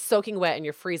dew and it's soaking wet and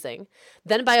you're freezing.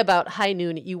 Then by about high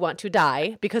noon, you want to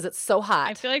die because it's so hot.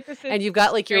 I feel like this is and you've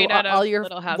got like all your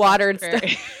water and stuff.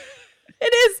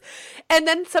 It is. And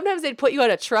then sometimes they'd put you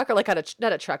on a truck or like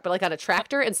not a truck, but like on a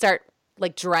tractor and start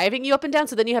like driving you up and down.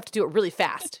 So then you have to do it really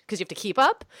fast because you have to keep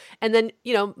up. And then,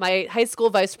 my high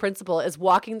school vice principal is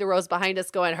walking the rows behind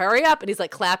us going, hurry up. And he's like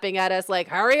clapping at us like,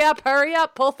 hurry up,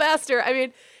 pull faster. I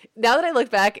mean, now that I look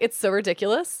back, it's so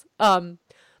ridiculous. But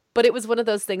it was one of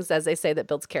those things, as they say, that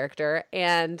builds character.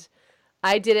 And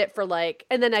I did it for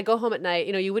and then I go home at night,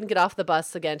 you wouldn't get off the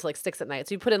bus again till like 6 at night.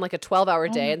 So you put in like a 12-hour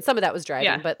day, and some of that was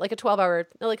driving, but like a 12-hour,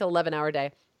 like 11-hour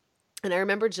day. And I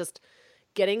remember just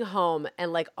getting home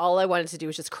and like all I wanted to do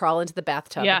was just crawl into the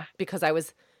bathtub because I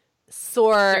was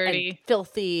sore and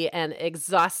filthy and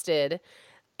exhausted.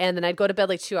 And then I'd go to bed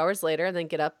like 2 hours later and then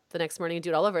get up the next morning and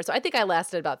do it all over. So I think I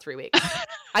lasted about 3 weeks.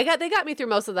 They got me through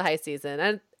most of the high season.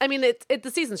 And I mean,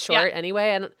 the season's short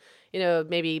anyway. And,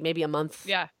 maybe a month.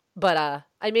 Yeah. But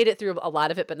I made it through a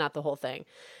lot of it, but not the whole thing.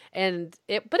 But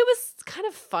it was kind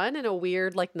of fun in a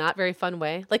weird, like not very fun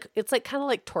way. Like it's like kind of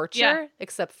like torture,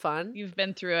 except fun. You've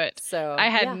been through it. So I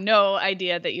had no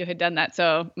idea that you had done that.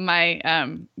 So my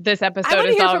this episode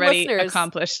has already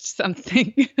accomplished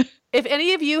something. If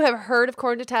any of you have heard of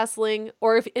corn detasseling,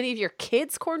 or if any of your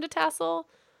kids corn detassel,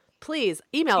 please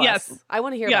email us. I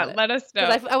want to hear about it. Let us know.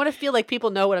 I want to feel like people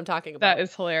know what I'm talking about. That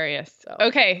is hilarious. So.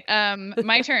 Okay,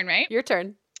 my turn, right? Your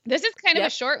turn. This is kind of a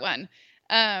short one.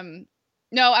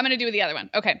 No, I'm going to do the other one.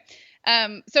 Okay.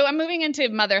 So I'm moving into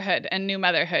motherhood and new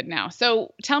motherhood now.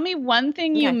 So tell me one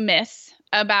thing you miss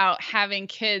about having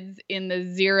kids in the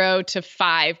 0 to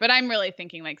 5, but I'm really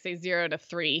thinking like say 0 to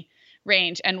 3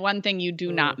 range, and one thing you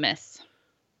do not miss.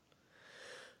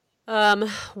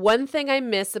 One thing I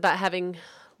miss about having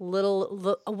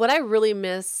what I really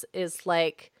miss is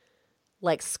like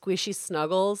squishy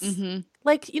snuggles. Mm-hmm.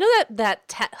 Like,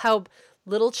 how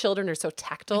little children are so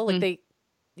tactile. Mm-hmm. Like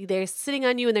they're sitting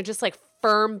on you and they're just like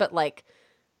firm, but like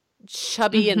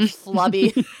chubby and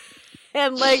flubby.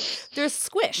 And like they're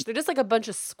squished. They're just like a bunch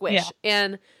of squish. Yeah.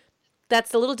 And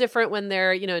that's a little different when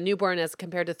they're, a newborn as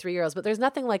compared to 3-year-olds. But there's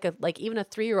nothing like even a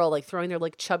 3-year-old like throwing their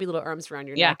like chubby little arms around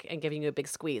your neck and giving you a big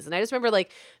squeeze. And I just remember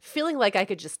like feeling like I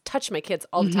could just touch my kids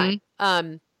all the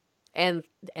time. And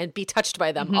be touched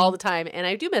by them all the time. And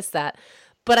I do miss that.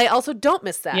 But I also don't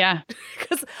miss that. Yeah.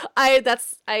 Because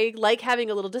I like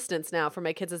having a little distance now for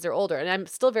my kids as they're older. And I'm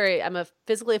a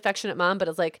physically affectionate mom, but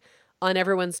it's like on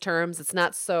everyone's terms. It's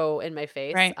not so in my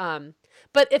face. Right.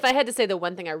 But if I had to say the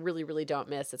one thing I really, really don't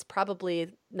miss, it's probably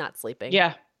not sleeping.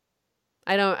 Yeah.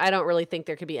 I don't really think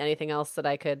there could be anything else that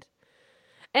I could.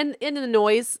 And in the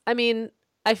noise, I mean,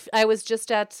 I was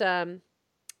just at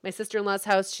my sister-in-law's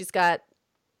house. She's got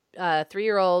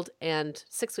 3-year-old and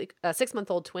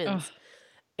 6-month-old twins. Ugh.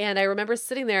 And I remember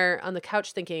sitting there on the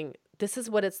couch thinking, this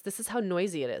is how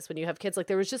noisy it is when you have kids. Like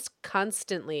there was just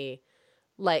constantly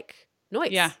like noise.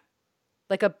 Yeah.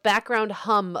 Like a background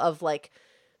hum of like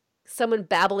someone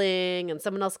babbling and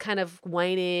someone else kind of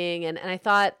whining. And I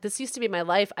thought, this used to be my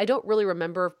life. I don't really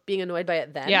remember being annoyed by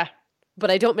it then. Yeah. But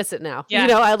I don't miss it now. Yeah. You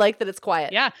know, I like that it's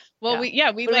quiet. Yeah. Well,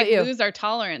 Yeah. we What like about you? lose our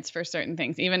tolerance for certain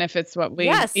things, even if it's what we,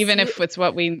 Yes. if it's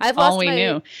what we, I've all lost we my-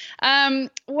 knew.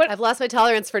 I've lost my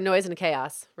tolerance for noise and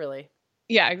chaos, really.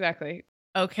 Yeah, exactly.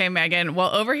 Okay, Meagan.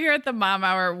 Well, over here at the Mom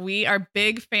Hour, we are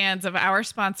big fans of our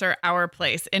sponsor, Our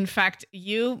Place. In fact,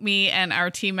 you, me, and our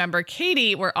team member,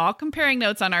 Katie, were all comparing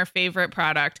notes on our favorite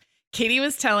product. Katie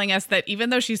was telling us that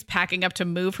even though she's packing up to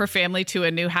move her family to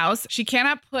a new house, she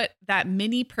cannot put that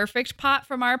mini perfect pot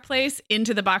from Our Place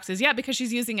into the boxes yet because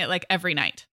she's using it like every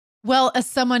night. Well, as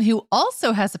someone who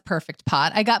also has a perfect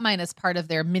pot, I got mine as part of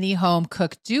their mini home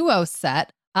cook duo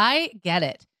set. I get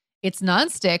it. It's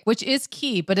nonstick, which is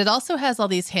key, but it also has all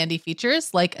these handy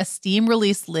features like a steam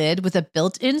release lid with a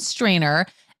built-in strainer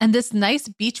and this nice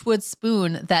beechwood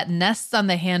spoon that nests on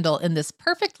the handle in this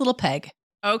perfect little peg.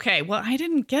 Okay, well, I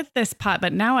didn't get this pot,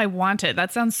 but now I want it.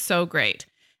 That sounds so great.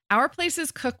 Our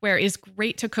Place's cookware is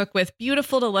great to cook with,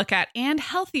 beautiful to look at, and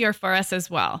healthier for us as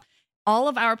well. All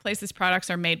of Our Place's products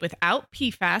are made without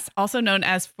PFAS, also known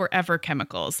as forever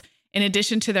chemicals. In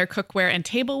addition to their cookware and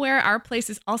tableware, Our Place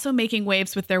is also making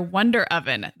waves with their Wonder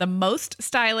Oven, the most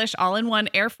stylish all-in-one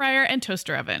air fryer and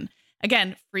toaster oven.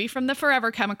 Again, free from the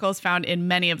forever chemicals found in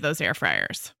many of those air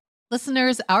fryers.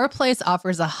 Listeners, Our Place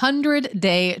offers a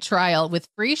 100-day trial with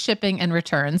free shipping and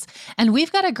returns, and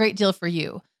we've got a great deal for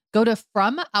you. Go to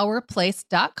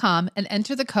FromOurPlace.com and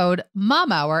enter the code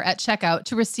MOMHOUR at checkout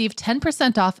to receive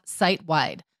 10% off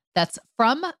site-wide. That's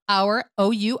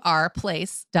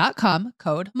FromOurPlace.com,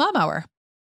 code MOMHOUR.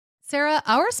 Sarah,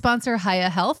 our sponsor, Hiya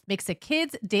Health, makes a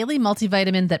kids' daily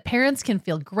multivitamin that parents can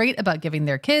feel great about giving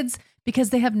their kids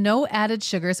because they have no added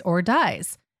sugars or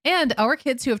dyes. And our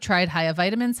kids who have tried Hiya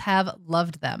vitamins have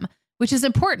loved them, which is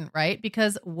important, right?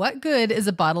 Because what good is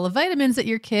a bottle of vitamins that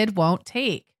your kid won't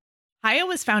take? Hiya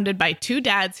was founded by two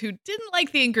dads who didn't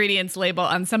like the ingredients label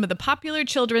on some of the popular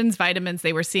children's vitamins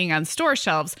they were seeing on store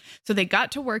shelves, so they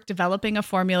got to work developing a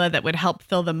formula that would help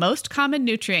fill the most common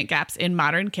nutrient gaps in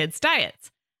modern kids'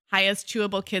 diets. Hiya's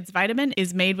Chewable Kids Vitamin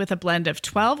is made with a blend of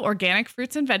 12 organic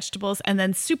fruits and vegetables and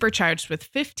then supercharged with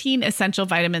 15 essential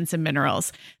vitamins and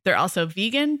minerals. They're also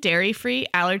vegan, dairy-free,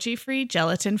 allergy-free,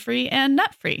 gelatin-free, and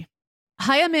nut-free.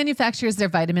 Hiya manufactures their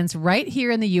vitamins right here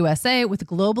in the USA with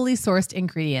globally sourced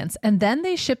ingredients, and then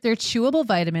they ship their chewable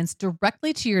vitamins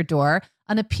directly to your door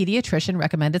on a pediatrician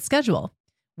recommended schedule.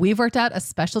 We've worked out a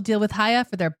special deal with Hiya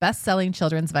for their best-selling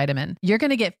children's vitamin. You're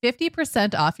going to get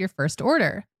 50% off your first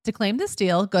order. To claim this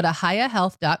deal, go to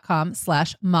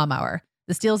hiyahealth.com/momhour.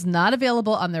 This deal's not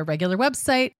available on their regular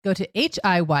website. Go to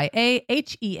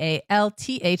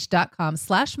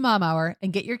hiyahealth.com/momhour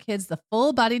and get your kids the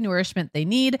full body nourishment they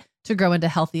need to grow into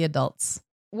healthy adults.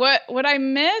 What I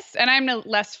miss, and I'm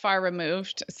less far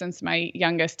removed since my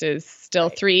youngest is still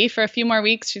 3 for a few more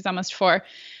weeks. She's almost 4.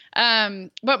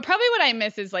 But probably what I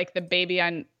miss is like the baby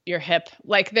on your hip.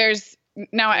 Like I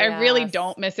really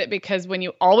don't miss it because when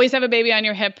you always have a baby on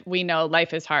your hip, we know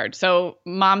life is hard. So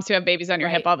moms who have babies on your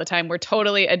hip all the time, we're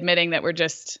totally admitting that we're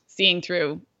just seeing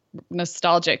through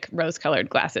nostalgic rose-colored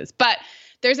glasses. But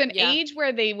there's an age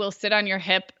where they will sit on your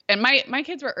hip. And my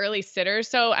kids were early sitters.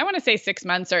 So I want to say 6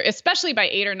 months, or especially by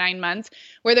 8 or 9 months,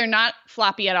 where they're not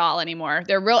floppy at all anymore.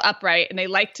 They're real upright and they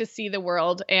like to see the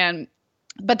world,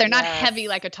 but they're not heavy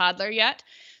like a toddler yet.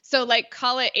 So like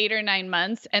call it 8 or 9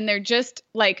 months and they're just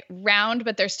like round,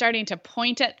 but they're starting to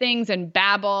point at things and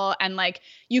babble. And like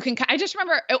I just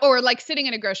remember, or like sitting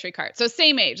in a grocery cart. So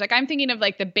same age, like I'm thinking of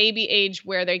like the baby age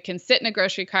where they can sit in a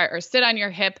grocery cart or sit on your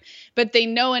hip, but they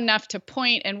know enough to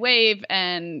point and wave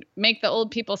and make the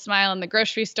old people smile in the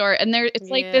grocery store. And it's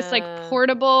like this like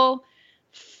portable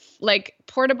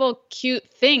cute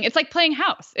thing. It's like playing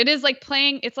house. It is like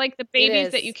it's like the babies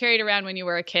that you carried around when you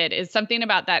were a kid is something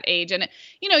about that age. And,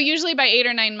 usually by 8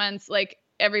 or 9 months, like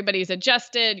everybody's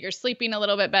adjusted, you're sleeping a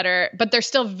little bit better, but they're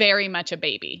still very much a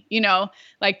baby,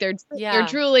 like they're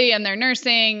drooly and they're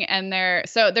nursing and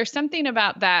so there's something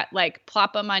about that, like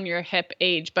plop them on your hip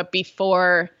age, but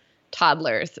before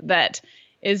toddlers, that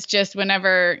is just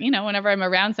whenever I'm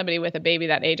around somebody with a baby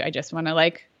that age, I just want to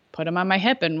like put them on my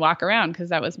hip and walk around because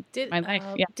that was my life.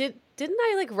 Didn't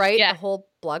I like write a whole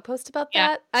blog post about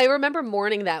that? I remember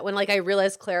mourning that when like I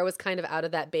realized Clara was kind of out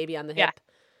of that baby on the hip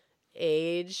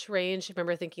age range. I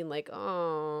remember thinking like,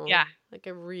 oh, like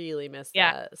I really missed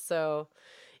that. So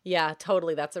yeah,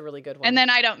 totally. That's a really good one. And then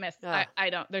I don't miss, I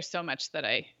don't, there's so much that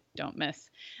I don't miss.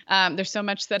 There's so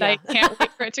much that I can't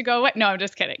wait for it to go away. No, I'm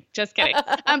just kidding.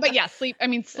 But yeah, sleep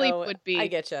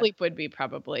sleep would be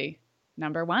probably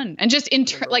number one. And just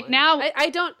now, I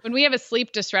don't, when we have a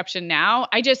sleep disruption now,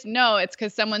 I just know it's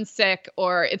because someone's sick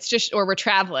or we're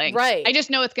traveling. Right. I just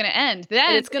know it's going to end.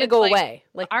 Then it's going to go away.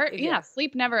 Like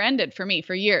sleep never ended for me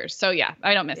for years. So yeah,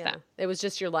 I don't miss that. It was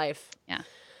just your life. Yeah.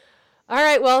 All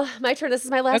right. Well, my turn. This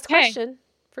is my last question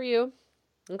for you.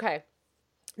 Okay.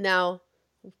 Now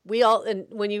and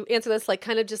when you answer this, like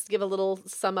kind of just give a little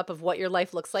sum up of what your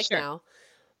life looks like now.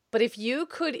 But if you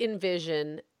could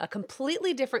envision a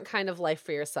completely different kind of life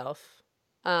for yourself,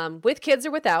 with kids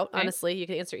or without, honestly, you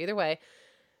can answer either way.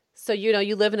 So,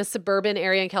 you live in a suburban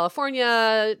area in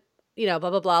California, blah,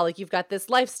 blah, blah. Like you've got this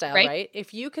lifestyle, right?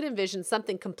 If you could envision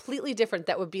something completely different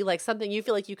that would be like something you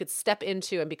feel like you could step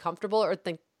into and be comfortable or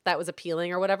think that was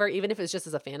appealing or whatever, even if it's just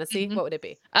as a fantasy, what would it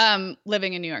be?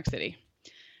 Living in New York City.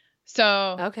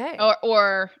 So, okay.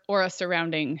 Or a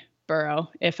surrounding borough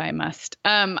if I must.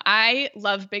 I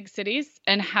love big cities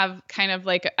and have kind of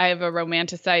like, I have a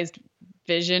romanticized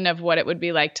vision of what it would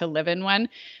be like to live in one.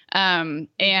 And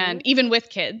even with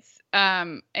kids.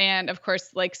 And of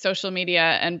course, like social media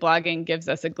and blogging gives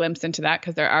us a glimpse into that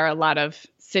because there are a lot of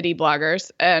city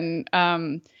bloggers. And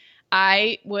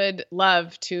I would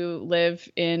love to live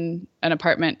in an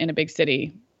apartment in a big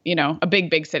city, a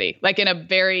big city, like in a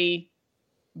very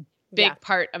big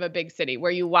part of a big city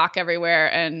where you walk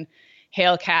everywhere and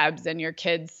hail cabs and your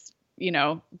kids,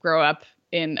 grow up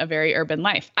in a very urban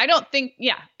life. I don't think,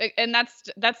 and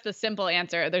that's the simple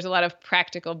answer. There's a lot of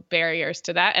practical barriers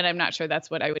to that, and I'm not sure that's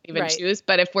what I would even choose.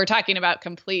 But if we're talking about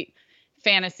complete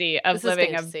fantasy of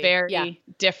living a very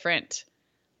different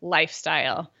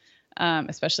lifestyle,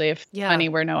 especially if money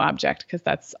were no object, because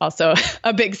that's also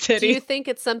a big city. Do you think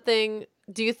it's something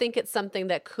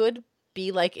that could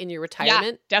be like in your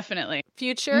retirement? Yeah, definitely.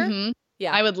 Future? Mm-hmm.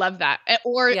 Yeah. I would love that.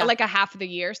 Or like a half of the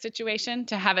year situation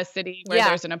to have a city where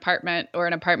there's an apartment or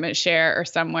an apartment share or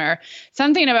somewhere.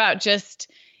 Something about just,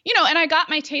 and I got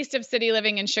my taste of city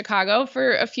living in Chicago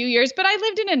for a few years, but I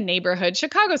lived in a neighborhood.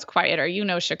 Chicago's quieter.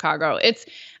 Chicago. It's,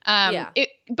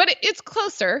 but it's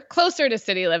closer to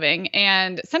city living.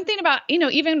 And something about,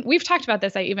 even we've talked about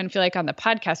this, I even feel like on the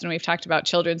podcast when we've talked about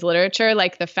children's literature,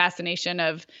 like the fascination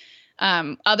of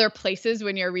other places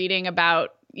when you're reading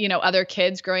about, other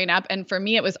kids growing up. And for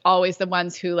me, it was always the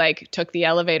ones who like took the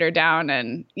elevator down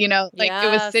and,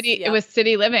 it was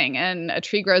city living, and A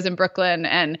Tree Grows in Brooklyn.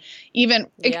 And even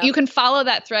you can follow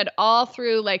that thread all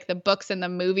through like the books and the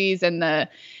movies and the,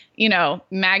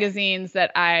 magazines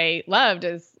that I loved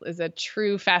is a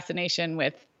true fascination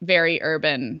with very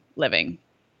urban living.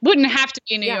 Wouldn't have to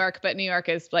be New York, but New York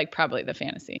is like probably the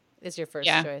fantasy. Is your first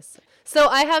choice. So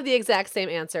I have the exact same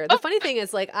answer. The funny thing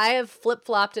is, like, I have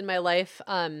flip-flopped in my life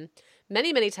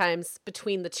many, many times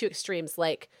between the two extremes,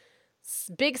 like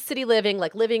big city living,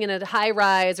 like living in a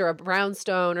high-rise or a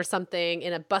brownstone or something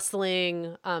in a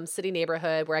bustling city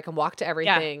neighborhood where I can walk to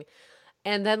everything. Yeah.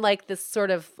 And then like this sort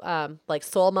of like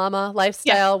soul mama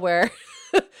lifestyle where,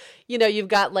 you've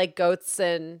got like goats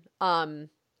and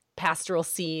pastoral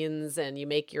scenes and you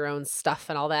make your own stuff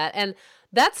and all that. And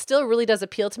that still really does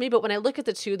appeal to me. But when I look at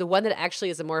the two, the one that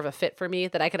actually is more of a fit for me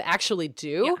that I could actually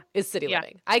do is city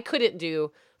living. I couldn't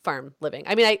do farm living.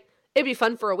 I mean, it'd be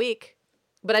fun for a week,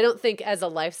 but I don't think as a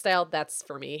lifestyle, that's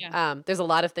for me. Yeah. There's a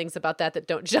lot of things about that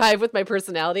don't jive with my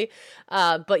personality.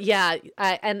 But yeah,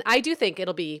 I do think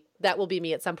that will be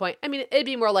me at some point. I mean, it'd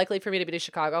be more likely for me to be to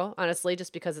Chicago, honestly,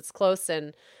 just because it's close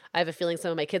and I have a feeling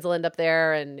some of my kids will end up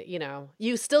there. And,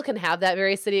 you still can have that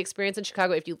very city experience in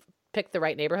Chicago if you pick the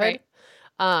right neighborhood. Right.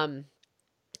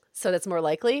 So that's more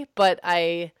likely, but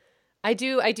I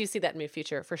do see that in my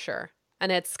future for sure.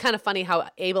 And it's kind of funny how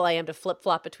able I am to flip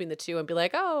flop between the two and be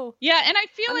like, oh, yeah. And I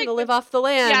feel I'm like to live off the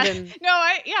land.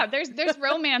 There's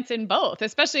romance in both,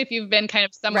 especially if you've been kind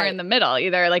of somewhere in the middle,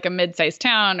 either like a mid-sized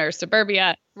town or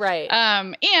suburbia. Right.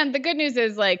 And the good news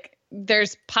is like,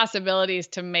 there's possibilities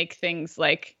to make things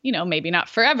like, maybe not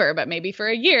forever, but maybe for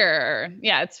a year.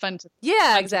 Yeah, it's fun to,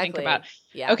 exactly. think about.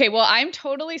 Yeah. Okay, well, I'm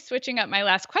totally switching up my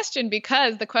last question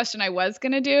because the question I was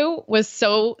going to do was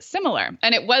so similar.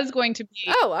 And it was going to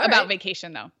be about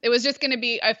vacation, though. It was just going to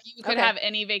be, if you could have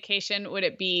any vacation, would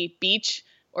it be beach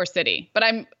or city? But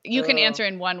you can answer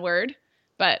in one word.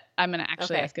 But I'm going to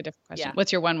actually ask a different question. Yeah.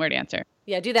 What's your one word answer?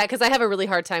 Yeah, do that because I have a really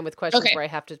hard time with questions where I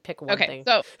have to pick one thing.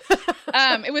 So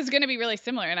it was going to be really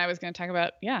similar, and I was going to talk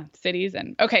about, cities.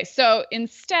 So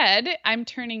instead, I'm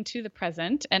turning to the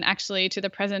present, and actually to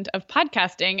the present of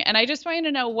podcasting. And I just wanted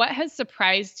to know, what has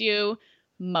surprised you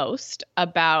most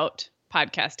about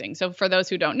podcasting? So for those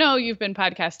who don't know, you've been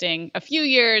podcasting a few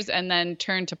years and then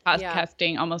turned to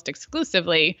podcasting almost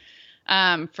exclusively.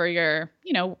 For your,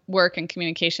 work and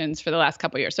communications for the last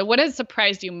couple of years. So what has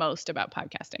surprised you most about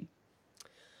podcasting?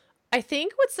 I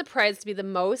think what surprised me the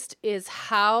most is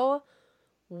how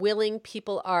willing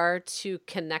people are to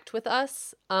connect with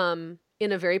us in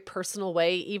a very personal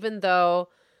way, even though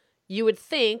you would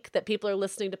think that people are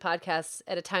listening to podcasts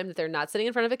at a time that they're not sitting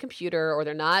in front of a computer, or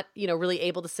they're not, really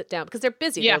able to sit down because they're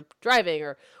busy, they're driving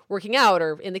or working out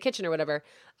or in the kitchen or whatever.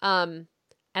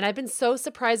 And I've been so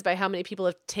surprised by how many people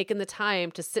have taken the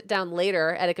time to sit down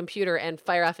later at a computer and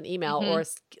fire off an email or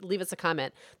leave us a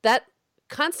comment. That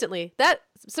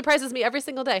surprises me every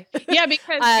single day. Yeah,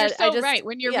 because you're so right.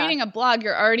 When you're reading a blog,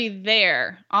 you're already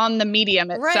there on the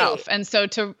medium itself. Right. And so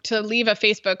to leave a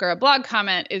Facebook or a blog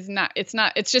comment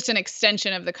it's just an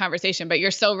extension of the conversation. But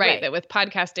you're so right that with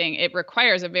podcasting, it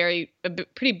requires a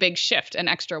pretty big shift and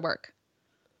extra work.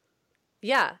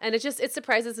 Yeah. And it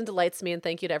surprises and delights me. And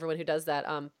thank you to everyone who does that,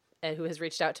 and who has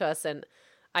reached out to us. And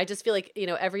I just feel like,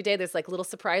 every day there's like little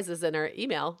surprises in our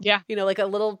email. Yeah. Like a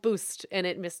little boost, and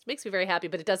it makes me very happy,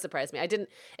 but it does surprise me. I didn't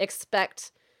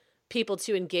expect people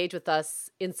to engage with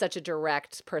us in such a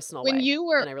direct, personal way.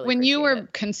 When you were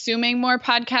consuming more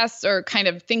podcasts or kind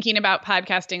of thinking about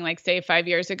podcasting, like say 5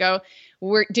 years ago,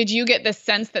 did you get the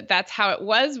sense that that's how it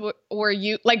was?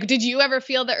 Did you ever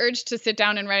feel the urge to sit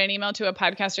down and write an email to a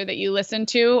podcaster that you listened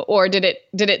to? Or did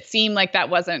it seem like that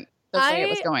wasn't the way it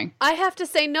was going? I have to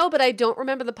say no, but I don't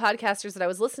remember the podcasters that I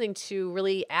was listening to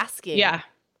really asking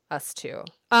us to.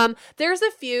 There's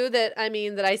a few that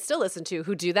I still listen to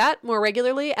who do that more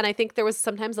regularly. And I think there was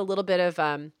sometimes a little bit of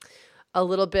like I was a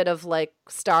little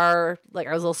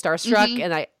starstruck,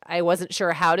 and I wasn't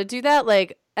sure how to do that.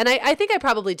 And I think I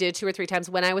probably did 2 or 3 times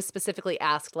when I was specifically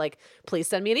asked, like, please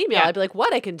send me an email. I'd be like,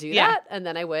 what? I can do that. And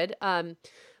then I would.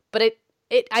 But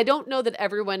I don't know that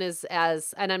everyone is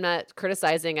as, and I'm not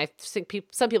criticizing. I think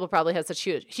some people probably have such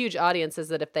huge audiences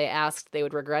that if they asked, they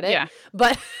would regret it. Yeah.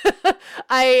 But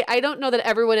I don't know that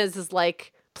everyone is as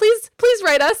like, please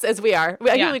write us as we are.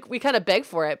 I feel like we kind of beg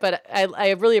for it, but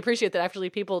I really appreciate that actually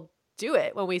people do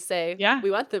it when we say we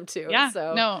want them to. Yeah.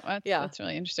 So that's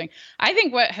really interesting. I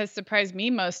think what has surprised me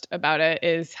most about it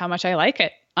is how much I like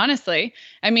it. Honestly,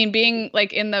 being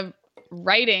like in the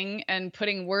writing and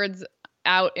putting words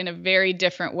out in a very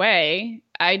different way,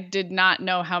 I did not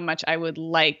know how much I would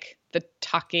like the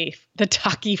talky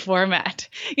format.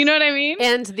 You know what I mean?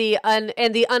 And the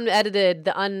unedited,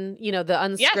 the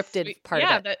unscripted part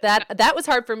of it. That was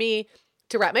hard for me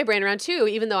to wrap my brain around too,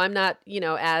 even though I'm not,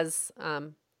 as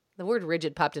the word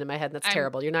rigid popped into my head, and that's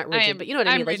terrible. You're not rigid, but you know what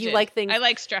I mean? Like rigid. You like things. I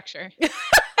like structure.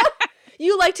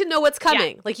 You like to know what's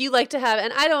coming. Yeah. Like you like to have,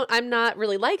 and I'm not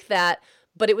really like that,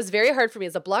 but it was very hard for me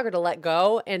as a blogger to let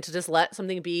go and to just let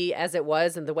something be as it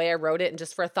was and the way I wrote it, and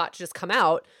just for a thought to just come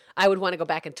out. I would want to go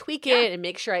back and tweak it and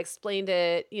make sure I explained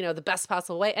it, the best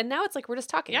possible way. And now it's like, we're just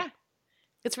talking. Yeah.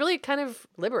 It's really kind of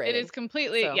liberating. It is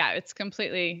completely, it's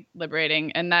completely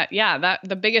liberating. And that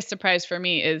the biggest surprise for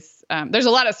me is, there's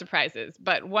a lot of surprises,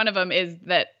 but one of them is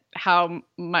that how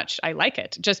much I like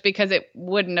it, just because it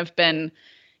wouldn't have been,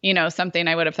 something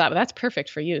I would have thought, well, that's perfect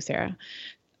for you, Sarah.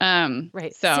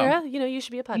 Right. So Sarah, you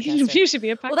should be a podcaster. You should be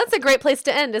a podcaster. Well, that's a great place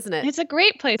to end, isn't it? It's a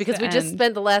great place because we just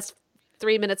spent the last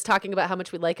 3 minutes talking about how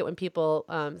much we like it when people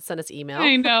send us email.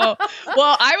 I know.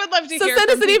 Well, I would love to hear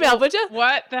send us an email, would you?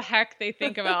 What the heck they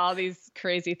think about all these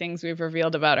crazy things we've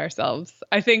revealed about ourselves.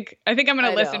 I think I'm going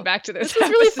to listen back to this episode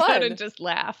really fun. And just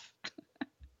laugh.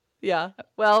 Yeah.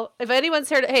 Well, if anyone's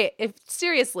heard,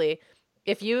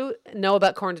 if you know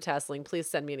about corn detasseling, please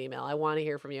send me an email. I want to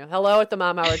hear from you.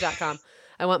 hello@themomhour.com.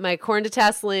 I want my corn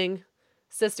detasseling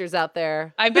sisters out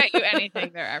there. I bet you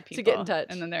anything there are people to get in touch.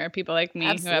 And then there are people like me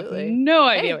who have no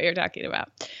idea what you're talking about.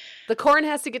 The corn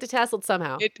has to get detasseled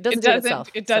somehow. It doesn't do it itself.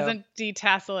 It doesn't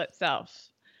detassel itself.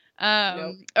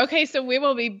 Nope. Okay, so we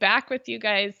will be back with you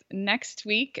guys next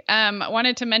week. I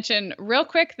wanted to mention real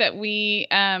quick that we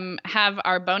have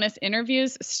our bonus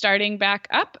interviews starting back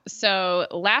up. So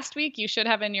last week, you should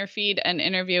have in your feed an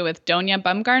interview with Donia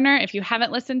Bumgarner. If you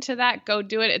haven't listened to that, go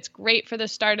do it. It's great for the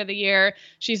start of the year.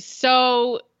 She's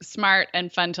so smart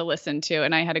and fun to listen to,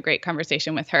 and I had a great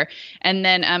conversation with her. And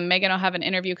then Meagan will have an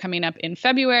interview coming up in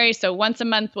February. So once a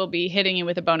month, we'll be hitting you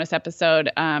with a bonus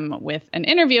episode with an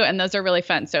interview, and those are really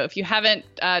fun. So if you haven't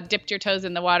dipped your toes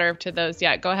in the water to those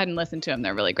yet, go ahead and listen to them.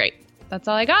 They're really great. That's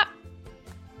all I got.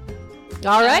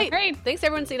 All right. Great. Thanks,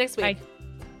 everyone. See you next week. Bye.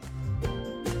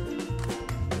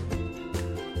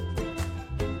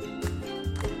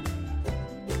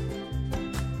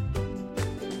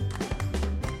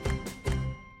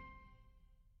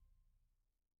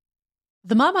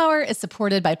 The Mom Hour is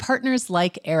supported by partners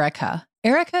like Erica.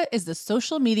 Erica is the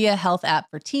social media health app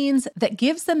for teens that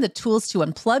gives them the tools to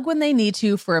unplug when they need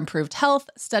to for improved health,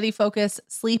 study focus,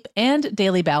 sleep, and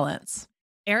daily balance.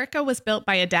 Erica was built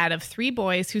by a dad of 3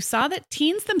 boys who saw that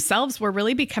teens themselves were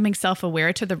really becoming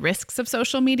self-aware to the risks of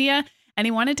social media, and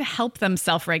he wanted to help them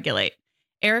self-regulate.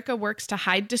 Erica works to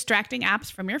hide distracting apps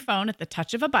from your phone at the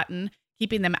touch of a button,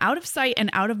 keeping them out of sight and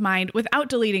out of mind without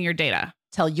deleting your data.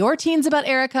 Tell your teens about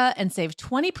Erica and save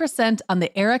 20% on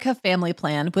the Erica family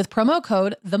plan with promo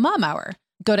code TheMomHour.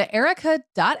 Go to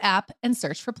erica.app and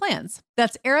search for plans.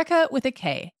 That's Erica with a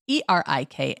K,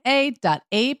 ERIKA.app,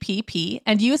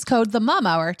 and use code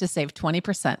TheMomHour to save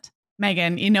 20%.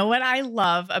 Meagan, you know what I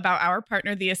love about our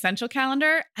partner, The Essential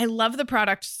Calendar? I love the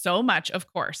product so much, of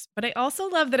course, but I also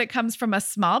love that it comes from a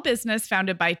small business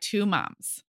founded by 2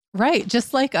 moms. Right,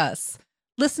 just like us.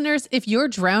 Listeners, if you're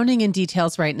drowning in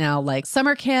details right now, like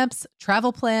summer camps,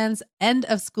 travel plans, end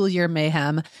of school year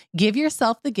mayhem, give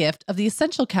yourself the gift of the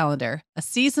Essential Calendar, a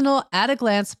seasonal,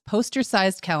 at-a-glance,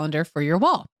 poster-sized calendar for your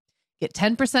wall. Get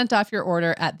 10% off your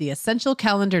order at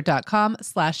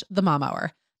theessentialcalendar.com/themomhour.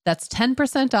 That's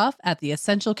 10% off at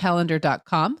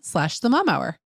theessentialcalendar.com/themomhour.